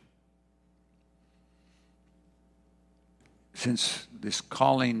posture, since this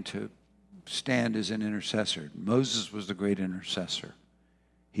calling to stand as an intercessor, Moses was the great intercessor.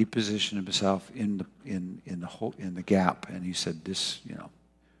 He positioned himself in the gap, and he said, "This,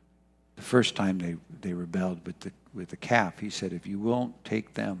 the first time they rebelled with the calf, he said, if you won't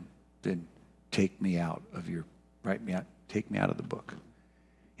take them, then take me out of take me out of the book."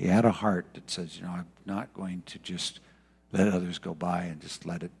 He had a heart that says, I'm not going to just let others go by and just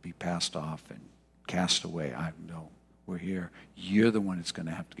let it be passed off and cast away. No, we're here. You're the one that's going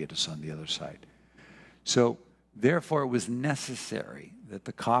to have to get us on the other side. So, therefore, it was necessary that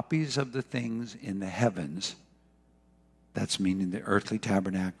the copies of the things in the heavens, that's meaning the earthly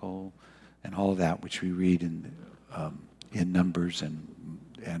tabernacle and all of that, which we read in Numbers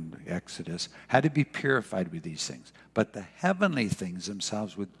and Exodus, had to be purified with these things. But the heavenly things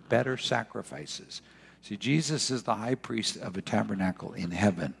themselves with better sacrifices. See, Jesus is the high priest of a tabernacle in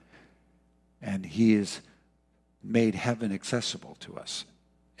heaven, and he has made heaven accessible to us.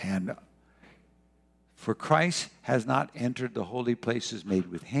 And for Christ has not entered the holy places made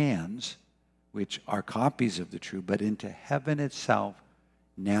with hands, which are copies of the true, but into heaven itself,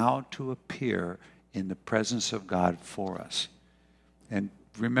 now to appear in the presence of God for us. And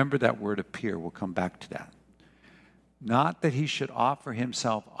remember that word appear. We'll come back to that. Not that he should offer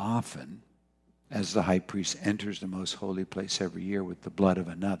himself often, as the high priest enters the most holy place every year with the blood of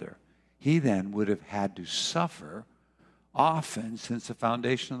another. He then would have had to suffer often since the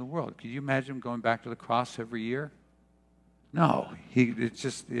foundation of the world. Could you imagine going back to the cross every year? No,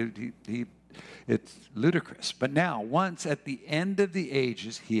 it's ludicrous. But now, once at the end of the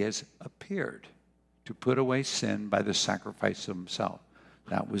ages, he has appeared to put away sin by the sacrifice of himself.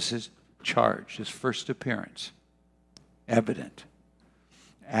 That was his charge, his first appearance. Evident.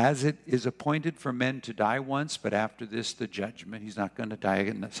 As it is appointed for men to die once, but after this the judgment. He's not going to die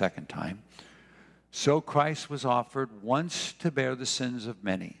again the second time. So Christ was offered once to bear the sins of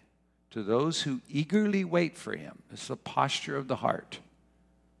many. To those who eagerly wait for him. It's the posture of the heart,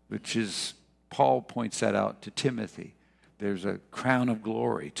 which is, Paul points that out to Timothy. There's a crown of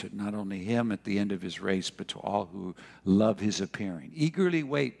glory to not only him at the end of his race, but to all who love his appearing. Eagerly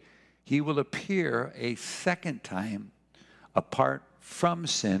wait. He will appear a second time apart from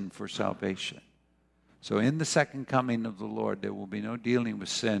sin for salvation. So in the second coming of the Lord, there will be no dealing with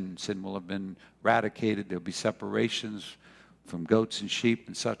sin. Sin will have been eradicated. There'll be separations from goats and sheep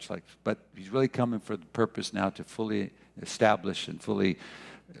and such like. But he's really coming for the purpose now to fully establish and fully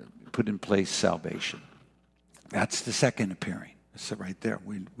put in place salvation. That's the second appearing. That's right there.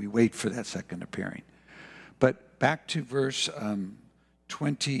 We wait for that second appearing. But back to verse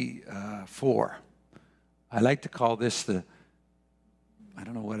 24. I like to call this I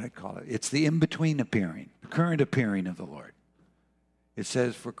don't know what I call it. It's the in-between appearing, the current appearing of the Lord. It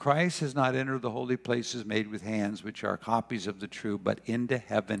says, for Christ has not entered the holy places made with hands, which are copies of the true, but into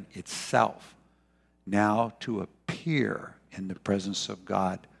heaven itself, now to appear in the presence of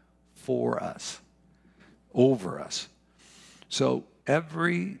God for us, over us. So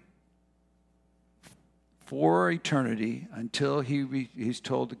every for eternity until he's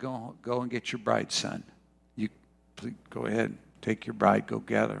told to go and get your bride, son. You please go ahead, take your bride, go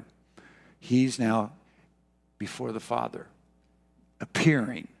gather. He's now before the Father,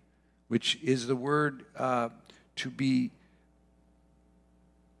 appearing, which is the word to be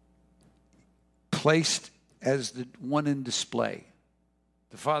placed as the one in display.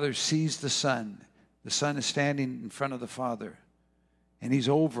 The Father sees the Son. The Son is standing in front of the Father, and he's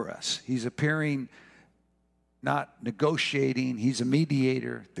over us. He's appearing, not negotiating. He's a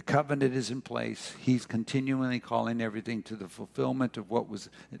mediator. The covenant is in place. He's continually calling everything to the fulfillment of what was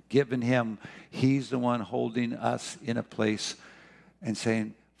given him. He's the one holding us in a place and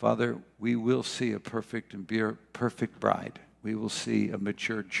saying, Father, we will see a perfect bride. We will see a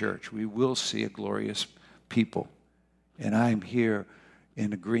matured church. We will see a glorious people. And I'm here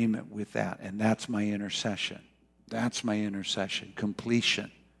in agreement with that. And that's my intercession. That's my intercession. Completion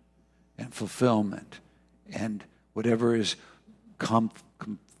and fulfillment. And whatever is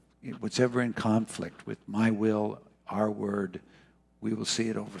whatever in conflict with my will, our word, we will see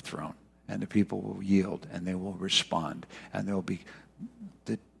it overthrown. And the people will yield and they will respond. And there will be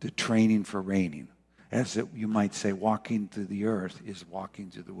the training for reigning. As you might say, walking through the earth is walking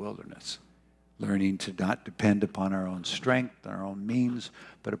through the wilderness. Learning to not depend upon our own strength, our own means,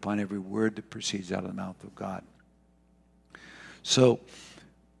 but upon every word that proceeds out of the mouth of God. So,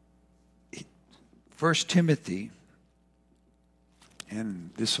 1 Timothy,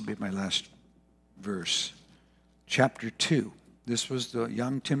 and this will be my last verse, chapter 2. This was the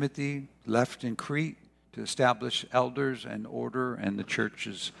young Timothy left in Crete to establish elders and order and the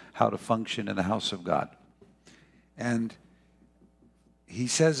churches, how to function in the house of God. And he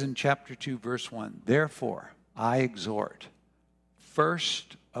says in chapter 2, verse 1, therefore, I exhort,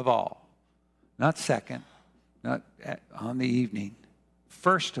 first of all, not second, not on the evening,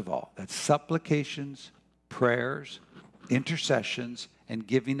 first of all, that's supplications, prayers, intercessions, and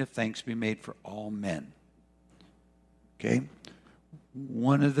giving of thanks be made for all men. Okay?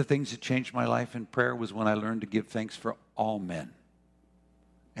 One of the things that changed my life in prayer was when I learned to give thanks for all men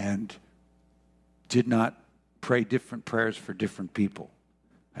and did not pray different prayers for different people.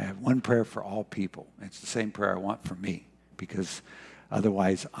 I have one prayer for all people. It's the same prayer I want for me, because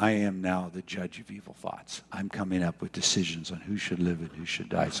otherwise I am now the judge of evil thoughts. I'm coming up with decisions on who should live and who should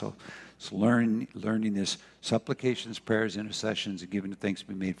die. So learning this, supplications, prayers, intercessions, and giving thanks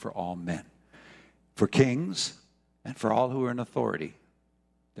be made for all men, for kings and for all who are in authority,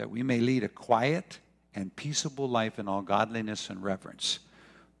 that we may lead a quiet and peaceable life in all godliness and reverence.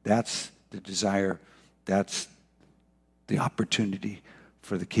 That's the desire. That's the opportunity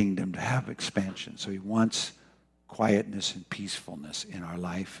for the kingdom to have expansion. So he wants quietness and peacefulness in our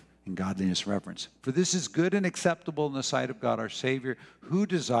life, in godliness and reverence. For this is good and acceptable in the sight of God our Savior, who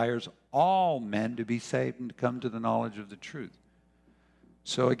desires all men to be saved and to come to the knowledge of the truth.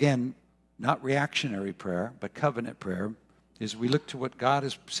 So again, not reactionary prayer, but covenant prayer, is we look to what God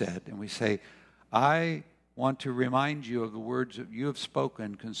has said and we say, I want to remind you of the words that you have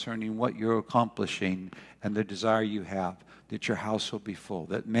spoken concerning what you're accomplishing and the desire you have, that your house will be full,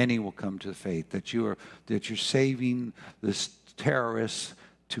 that many will come to faith, that you're saving the terrorists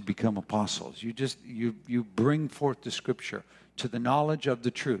to become apostles. You bring forth the scripture to the knowledge of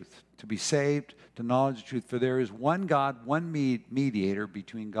the truth, to be saved, to knowledge of the truth. For there is one God, one mediator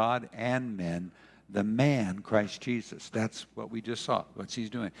between God and men, the man, Christ Jesus. That's what we just saw, what he's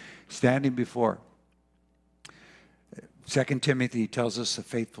doing. Standing before. 2 Timothy tells us a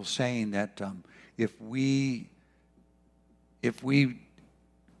faithful saying that if we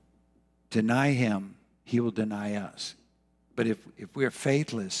deny him, he will deny us. But if we're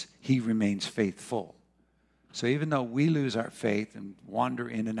faithless, he remains faithful. So even though we lose our faith and wander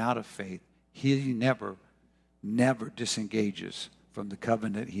in and out of faith, he never disengages from the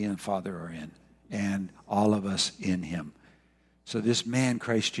covenant he and Father are in, and all of us in him. So this man,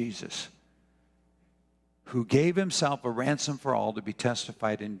 Christ Jesus, who gave himself a ransom for all to be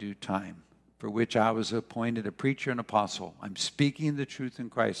testified in due time, for which I was appointed a preacher and apostle. I'm speaking the truth in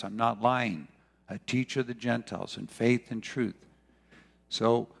Christ. I'm not lying. A teacher of the Gentiles in faith and truth.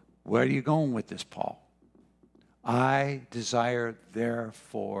 So where are you going with this, Paul? I desire,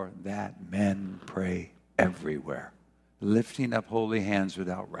 therefore, that men pray everywhere, lifting up holy hands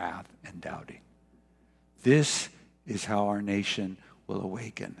without wrath and doubting. This is how our nation will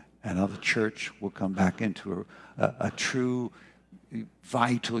awaken, and how the church will come back into a true,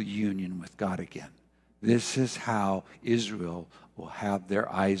 vital union with God again. This is how Israel will have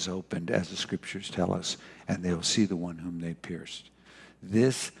their eyes opened, as the scriptures tell us, and they will see the one whom they pierced.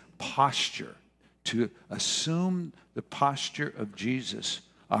 This posture, to assume the posture of Jesus,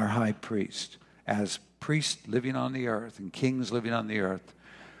 our high priest, as priests living on the earth and kings living on the earth,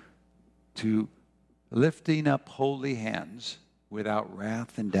 to lifting up holy hands without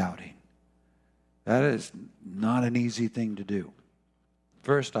wrath and doubting. That is not an easy thing to do.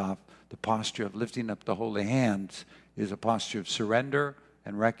 First off, the posture of lifting up the holy hands is a posture of surrender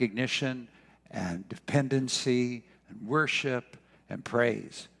and recognition and dependency and worship and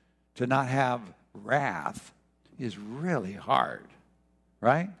praise. To not have wrath is really hard,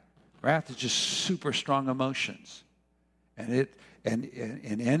 right? Wrath is just super strong emotions. And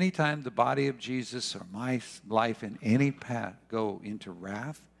any time the body of Jesus or my life in any path go into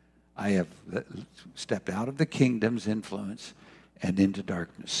wrath, I have stepped out of the kingdom's influence and into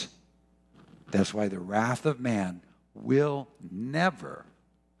darkness. That's why the wrath of man will never,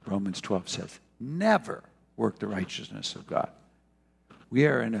 Romans 12 says, never work the righteousness of God. We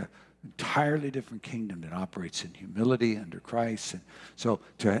are in an entirely different kingdom that operates in humility under Christ. And so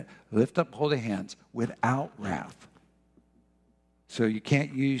to lift up holy hands without wrath. So you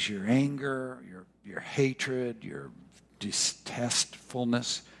can't use your anger, your hatred, your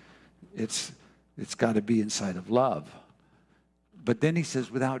distastefulness. It's got to be inside of love. But then he says,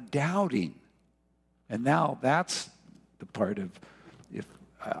 without doubting. And now that's the part of, if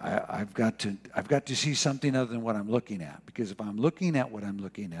I've got to see something other than what I'm looking at. Because if I'm looking at what I'm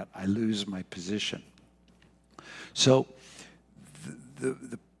looking at, I lose my position. So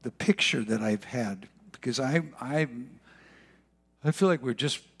the picture that I've had, because I feel like we're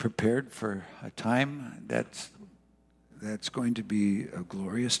just prepared for a time that's going to be a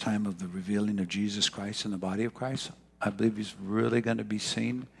glorious time of the revealing of Jesus Christ in the body of Christ. I believe he's really going to be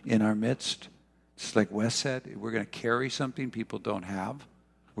seen in our midst. Just like Wes said, we're going to carry something people don't have.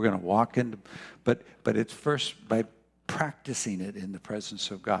 We're going to walk into, but it's first by practicing it in the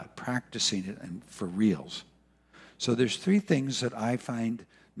presence of God, practicing it and for reals. So there's three things that I find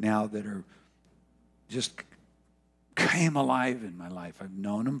now that are just came alive in my life. I've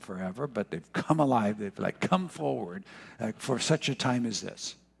known them forever, but they've come alive. They've like come forward for such a time as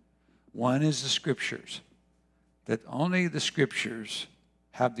this. One is the scriptures. That only the scriptures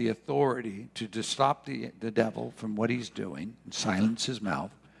have the authority to stop the devil from what he's doing and silence his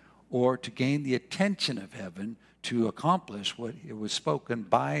mouth, or to gain the attention of heaven to accomplish what it was spoken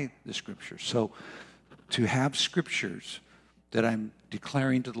by the scriptures. So to have scriptures that I'm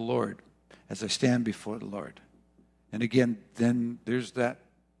declaring to the Lord as I stand before the Lord. And again, then there's that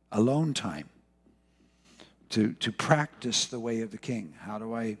alone time to practice the way of the King. How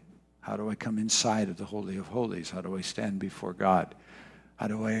do I come inside of the Holy of Holies? How do I stand before God? How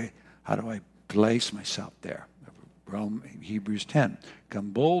do I place myself there? Hebrews 10.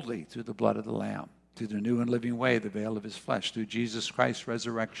 Come boldly through the blood of the Lamb, through the new and living way, the veil of his flesh, through Jesus Christ's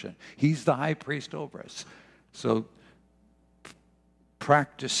resurrection. He's the high priest over us. So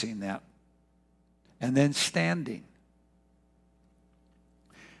practicing that. And then standing.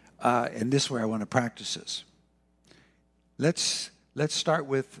 And this is where I want to practice this. Let's start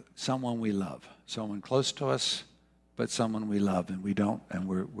with someone we love, someone close to us, but someone we love, and we don't, and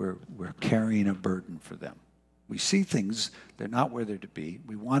we're carrying a burden for them. We see things, they're not where they're to be.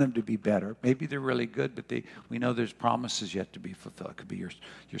 We want them to be better. Maybe they're really good, but we know there's promises yet to be fulfilled. It could be your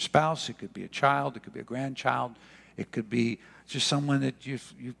spouse, it could be a child, it could be a grandchild, it could be just someone that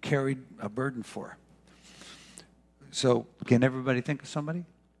you've carried a burden for. So can everybody think of somebody?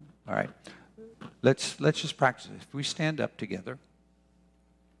 All right. Let's just practice it. If we stand up together,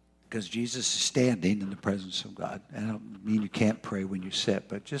 because Jesus is standing in the presence of God. And I don't mean you can't pray when you sit,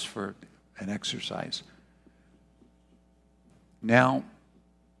 but just for an exercise. Now,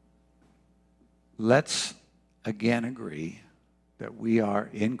 let's again agree that we are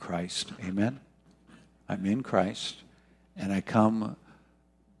in Christ. Amen? I'm in Christ, and I come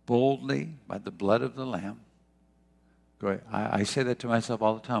boldly by the blood of the Lamb. I say that to myself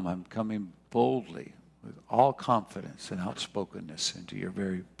all the time. I'm coming boldly with all confidence and outspokenness into your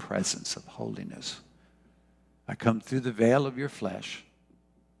very presence of holiness. I come through the veil of your flesh.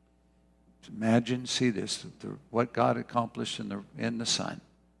 Imagine, see this, what God accomplished in the Son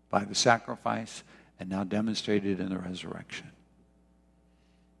by the sacrifice and now demonstrated in the resurrection.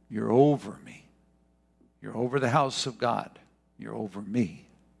 You're over me. You're over the house of God. You're over me.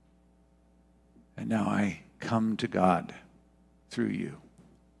 And now I come to God through you.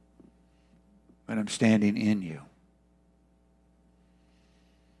 And I'm standing in you.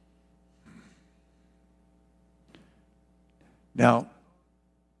 Now,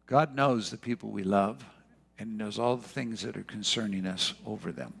 God knows the people we love and knows all the things that are concerning us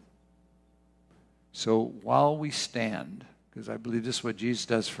over them. So while we stand, because I believe this is what Jesus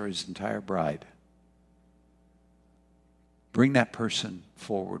does for his entire bride, bring that person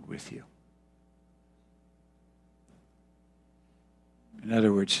forward with you. In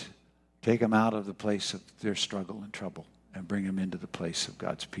other words, take them out of the place of their struggle and trouble and bring them into the place of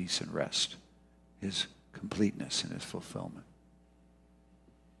God's peace and rest, his completeness and his fulfillment.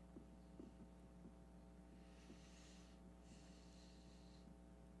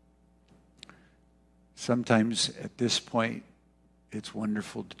 Sometimes at this point, it's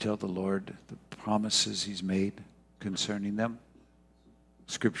wonderful to tell the Lord the promises he's made concerning them,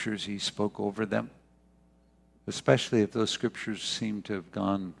 scriptures he spoke over them, especially if those scriptures seem to have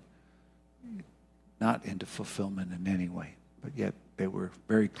gone not into fulfillment in any way, but yet they were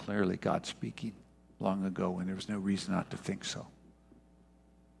very clearly God speaking long ago when there was no reason not to think so.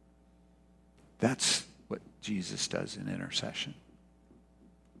 That's what Jesus does in intercession.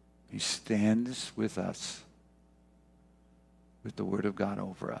 He stands with us, with the Word of God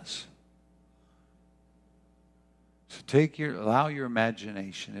over us. So allow your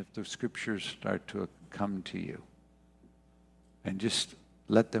imagination, if the scriptures start to come to you, and just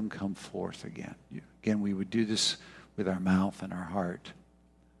let them come forth again. Again, we would do this with our mouth and our heart.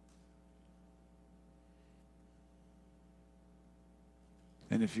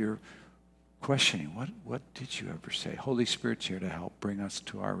 And if you're questioning, what did you ever say? Holy Spirit's here to help bring us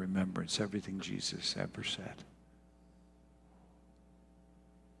to our remembrance everything Jesus ever said.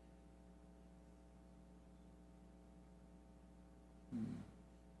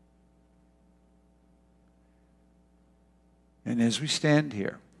 And as we stand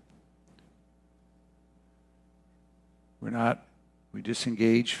here, we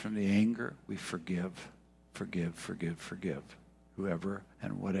disengage from the anger. We forgive, whoever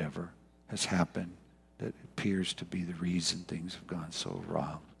and whatever has happened that appears to be the reason things have gone so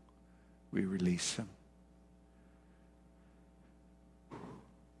wrong. We release them.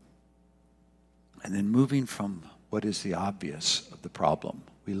 And then moving from what is the obvious of the problem,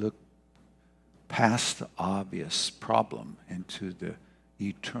 we look past the obvious problem into the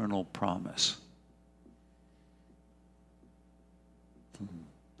eternal promise.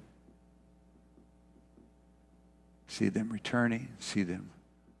 See them returning, see them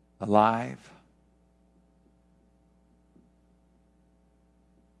alive,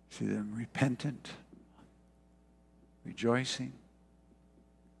 see them repentant, rejoicing.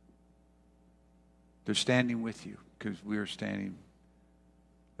 They're standing with you because we're standing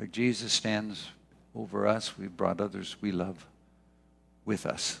like Jesus stands over us. We've brought others we love with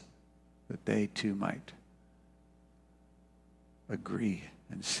us, that they too might agree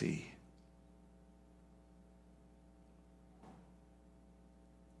and see.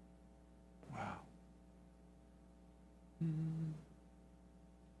 Wow.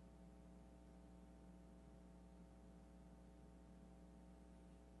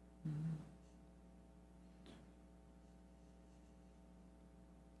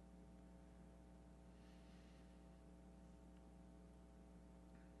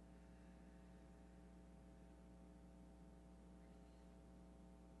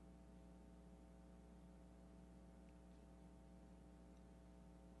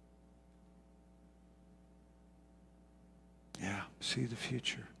 Yeah, see the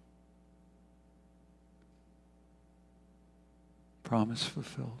future. Promise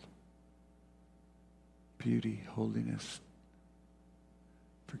fulfilled. Beauty, holiness,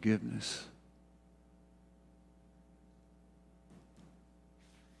 forgiveness,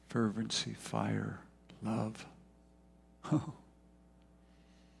 fervency, fire, love.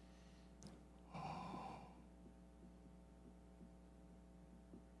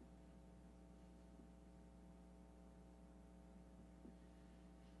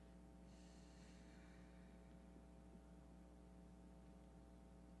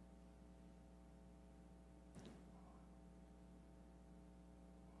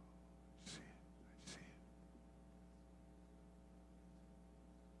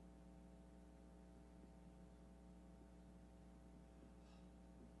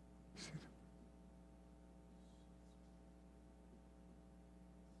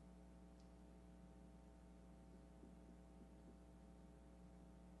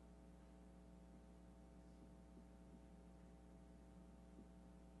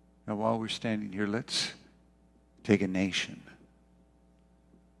 Now, while we're standing here, let's take a nation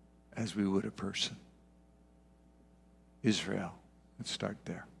as we would a person. Israel. Let's start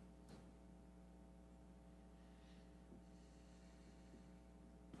there.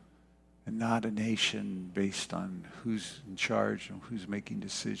 And not a nation based on who's in charge and who's making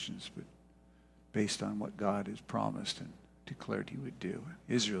decisions, but based on what God has promised and declared he would do.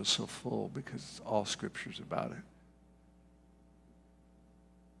 Israel's so full because all Scripture's about it.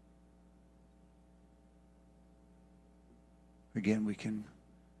 Again, we can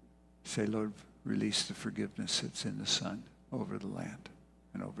say, Lord, release the forgiveness that's in the Son. over the land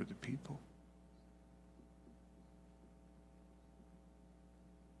and over the people.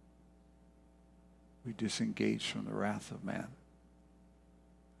 We disengage from the wrath of man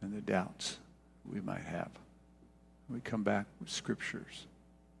and the doubts we might have. We come back with scriptures.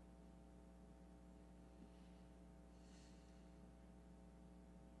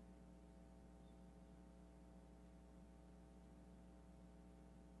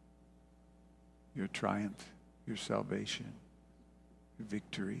 Your triumph, your salvation, your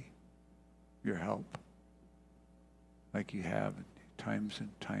victory, your help, like you have times and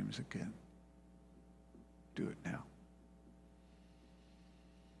times again. Do it now.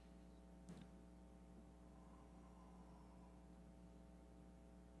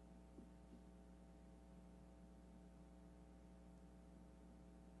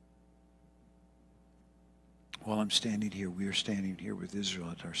 While I'm standing here, we are standing here with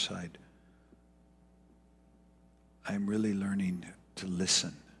Israel at our side. I'm really learning to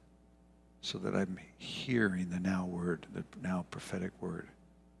listen so that I'm hearing the now word, the now prophetic word,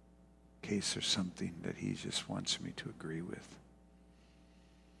 in case there's something that he just wants me to agree with,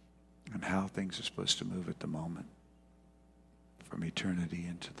 and how things are supposed to move at the moment from eternity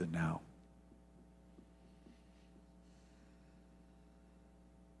into the now.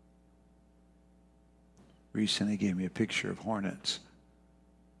 Recently gave me a picture of hornets.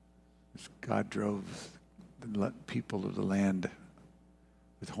 God drove the people of the land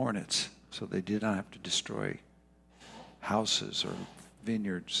with hornets so they did not have to destroy houses or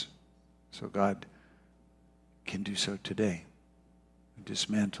vineyards. So God can do so today.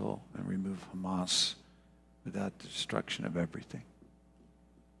 Dismantle and remove Hamas without the destruction of everything.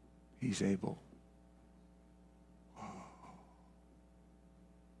 He's able.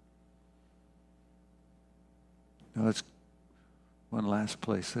 Now let's, one last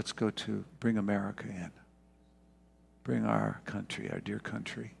place. Let's go to bring America in. Bring our country, our dear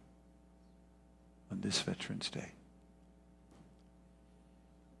country, on this Veterans Day.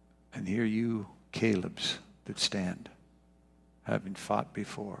 And here you, Calebs, that stand, having fought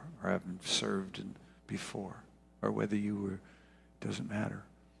before, or having served before, or whether you were, doesn't matter.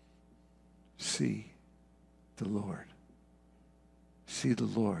 See the Lord. See the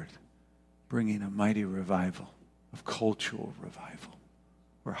Lord bringing a mighty revival, of cultural revival,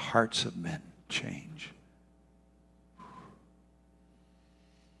 where hearts of men change.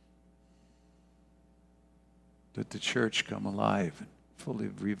 That the church come alive and fully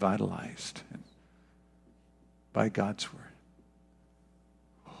revitalized and by God's word.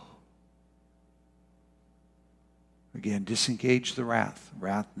 Again, disengage the wrath.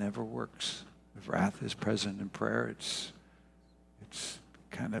 Wrath never works. If wrath is present in prayer, it's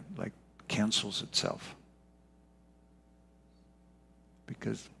kind of like cancels itself.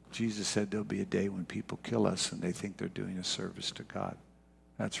 Because Jesus said there'll be a day when people kill us and they think they're doing a service to God.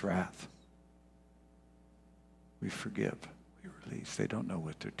 That's wrath. We forgive. We release. They don't know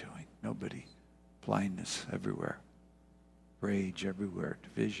what they're doing. Nobody. Blindness everywhere. Rage everywhere.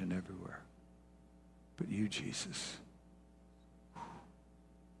 Division everywhere. But you, Jesus.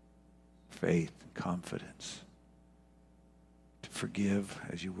 Faith and confidence. To forgive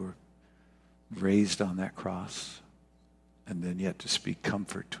as you were raised on that cross. And then yet to speak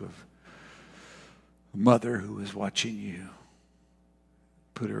comfort to a mother who was watching you.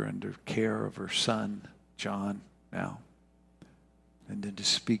 Put her under care of her son, John, now. And then to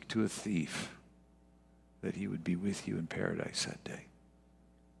speak to a thief that he would be with you in paradise that day.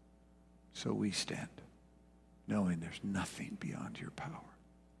 So we stand, knowing there's nothing beyond your power.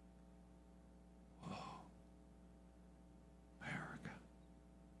 Oh, America.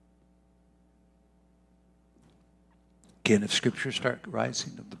 Again, if scriptures start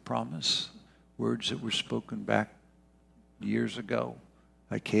rising of the promise, words that were spoken back years ago,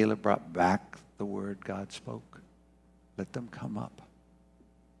 like Caleb brought back the word God spoke, let them come up.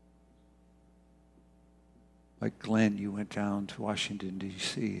 Like Glenn, you went down to Washington,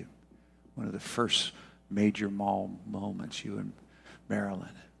 D.C., one of the first major mall moments, you and Marilyn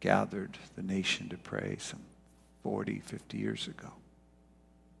gathered the nation to pray some 40, 50 years ago.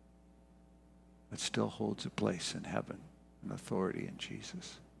 It still holds a place in heaven, an authority in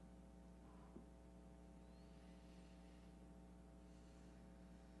Jesus.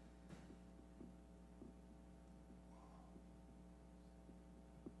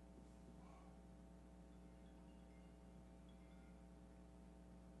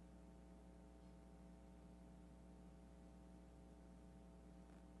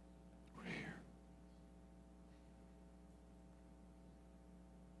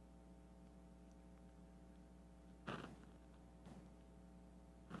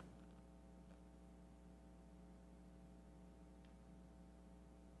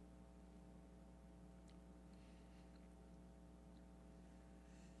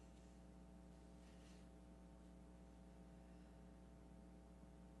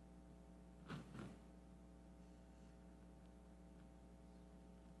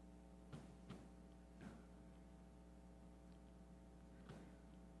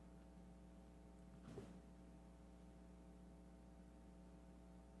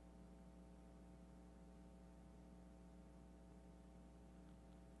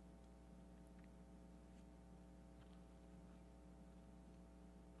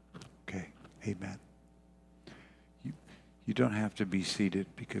 Amen. You don't have to be seated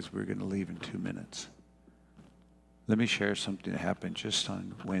because we're going to leave in 2 minutes. Let me share something that happened just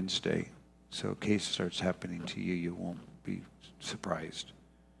on Wednesday. So in case it starts happening to you, you won't be surprised.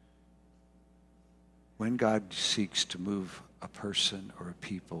 When God seeks to move a person or a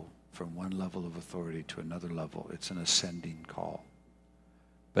people from one level of authority to another level, it's an ascending call.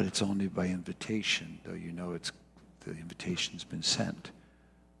 But it's only by invitation, though you know the invitation's been sent.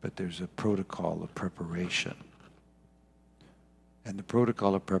 But there's a protocol of preparation. And the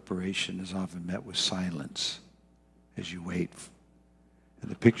protocol of preparation is often met with silence as you wait. And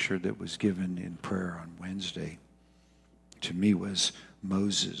the picture that was given in prayer on Wednesday to me was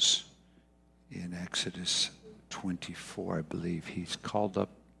Moses in Exodus 24, I believe. He's called up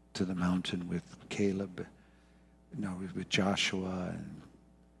to the mountain with with Joshua.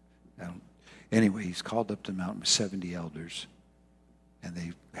 Anyway, he's called up to the mountain with 70 elders. And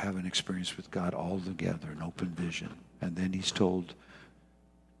they have an experience with God all together, an open vision. And then he's told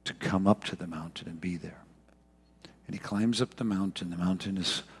to come up to the mountain and be there. And he climbs up the mountain. The mountain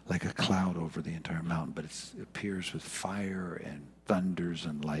is like a cloud over the entire mountain, but it appears with fire and thunders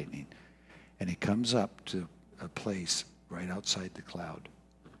and lightning. And he comes up to a place right outside the cloud.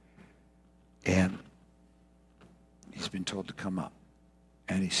 And he's been told to come up.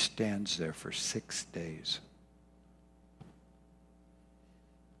 And he stands there for 6 days.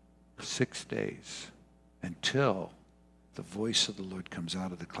 6 days until the voice of the Lord comes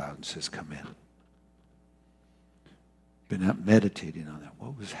out of the cloud and says, come in. Been meditating on that.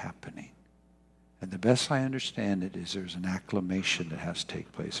 What was happening? And the best I understand it is there's an acclimation that has to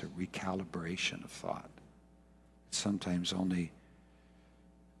take place, a recalibration of thought. Sometimes only,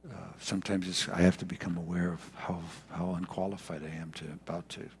 I have to become aware of how unqualified I am about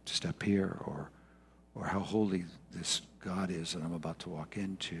to step here, or how holy this God is that I'm about to walk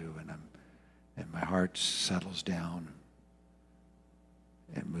into, and my heart settles down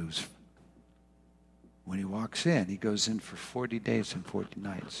and moves. When he walks in, he goes in for 40 days and 40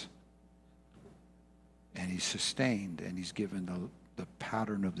 nights. And he's sustained, and he's given the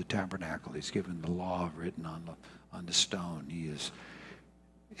pattern of the tabernacle. He's given the law written on the stone.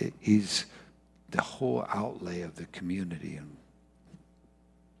 He's the whole outlay of the community.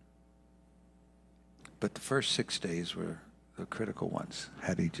 But the first 6 days were the critical ones.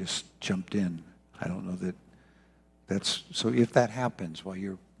 Had he just jumped in, I don't know that's so. If that happens while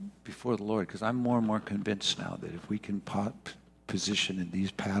you're before the Lord, because I'm more and more convinced now that if we can position in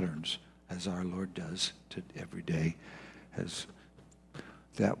these patterns, as our Lord does to every day,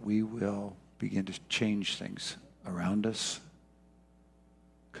 that we will begin to change things around us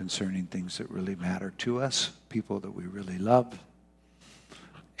concerning things that really matter to us, people that we really love,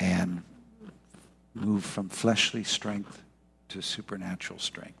 and move from fleshly strength to supernatural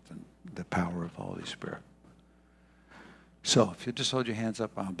strength and the power of the Holy Spirit. So if you just hold your hands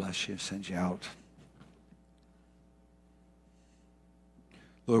up, I'll bless you, send you out.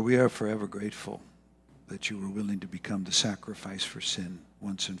 Lord, we are forever grateful that you were willing to become the sacrifice for sin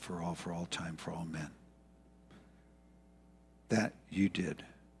once and for all time, for all men. That you did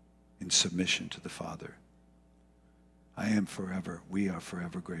in submission to the Father. We are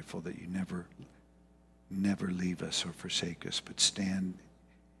forever grateful that you never leave us or forsake us, but stand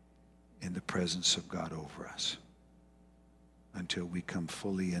in the presence of God over us until we come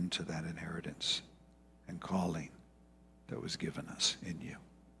fully into that inheritance and calling that was given us in you.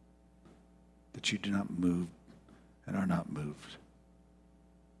 That you do not move and are not moved.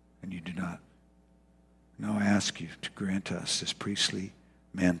 And you do not. Now I ask you to grant us this priestly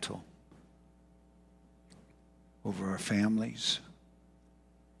mantle over our families,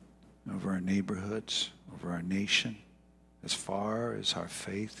 over our neighborhoods, over our nation, as far as our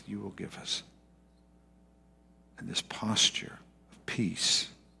faith you will give us. And this posture of peace,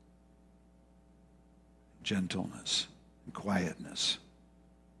 gentleness, and quietness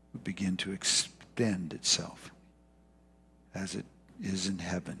would begin to extend itself. As it is in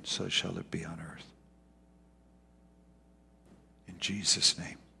heaven, so shall it be on earth. In Jesus'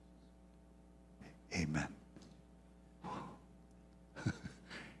 name, amen.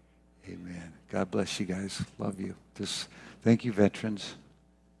 Amen. God bless you guys. Love you. Thank you, veterans.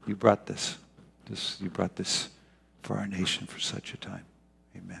 You brought this. You brought this for our nation for such a time.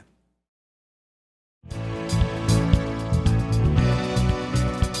 Amen.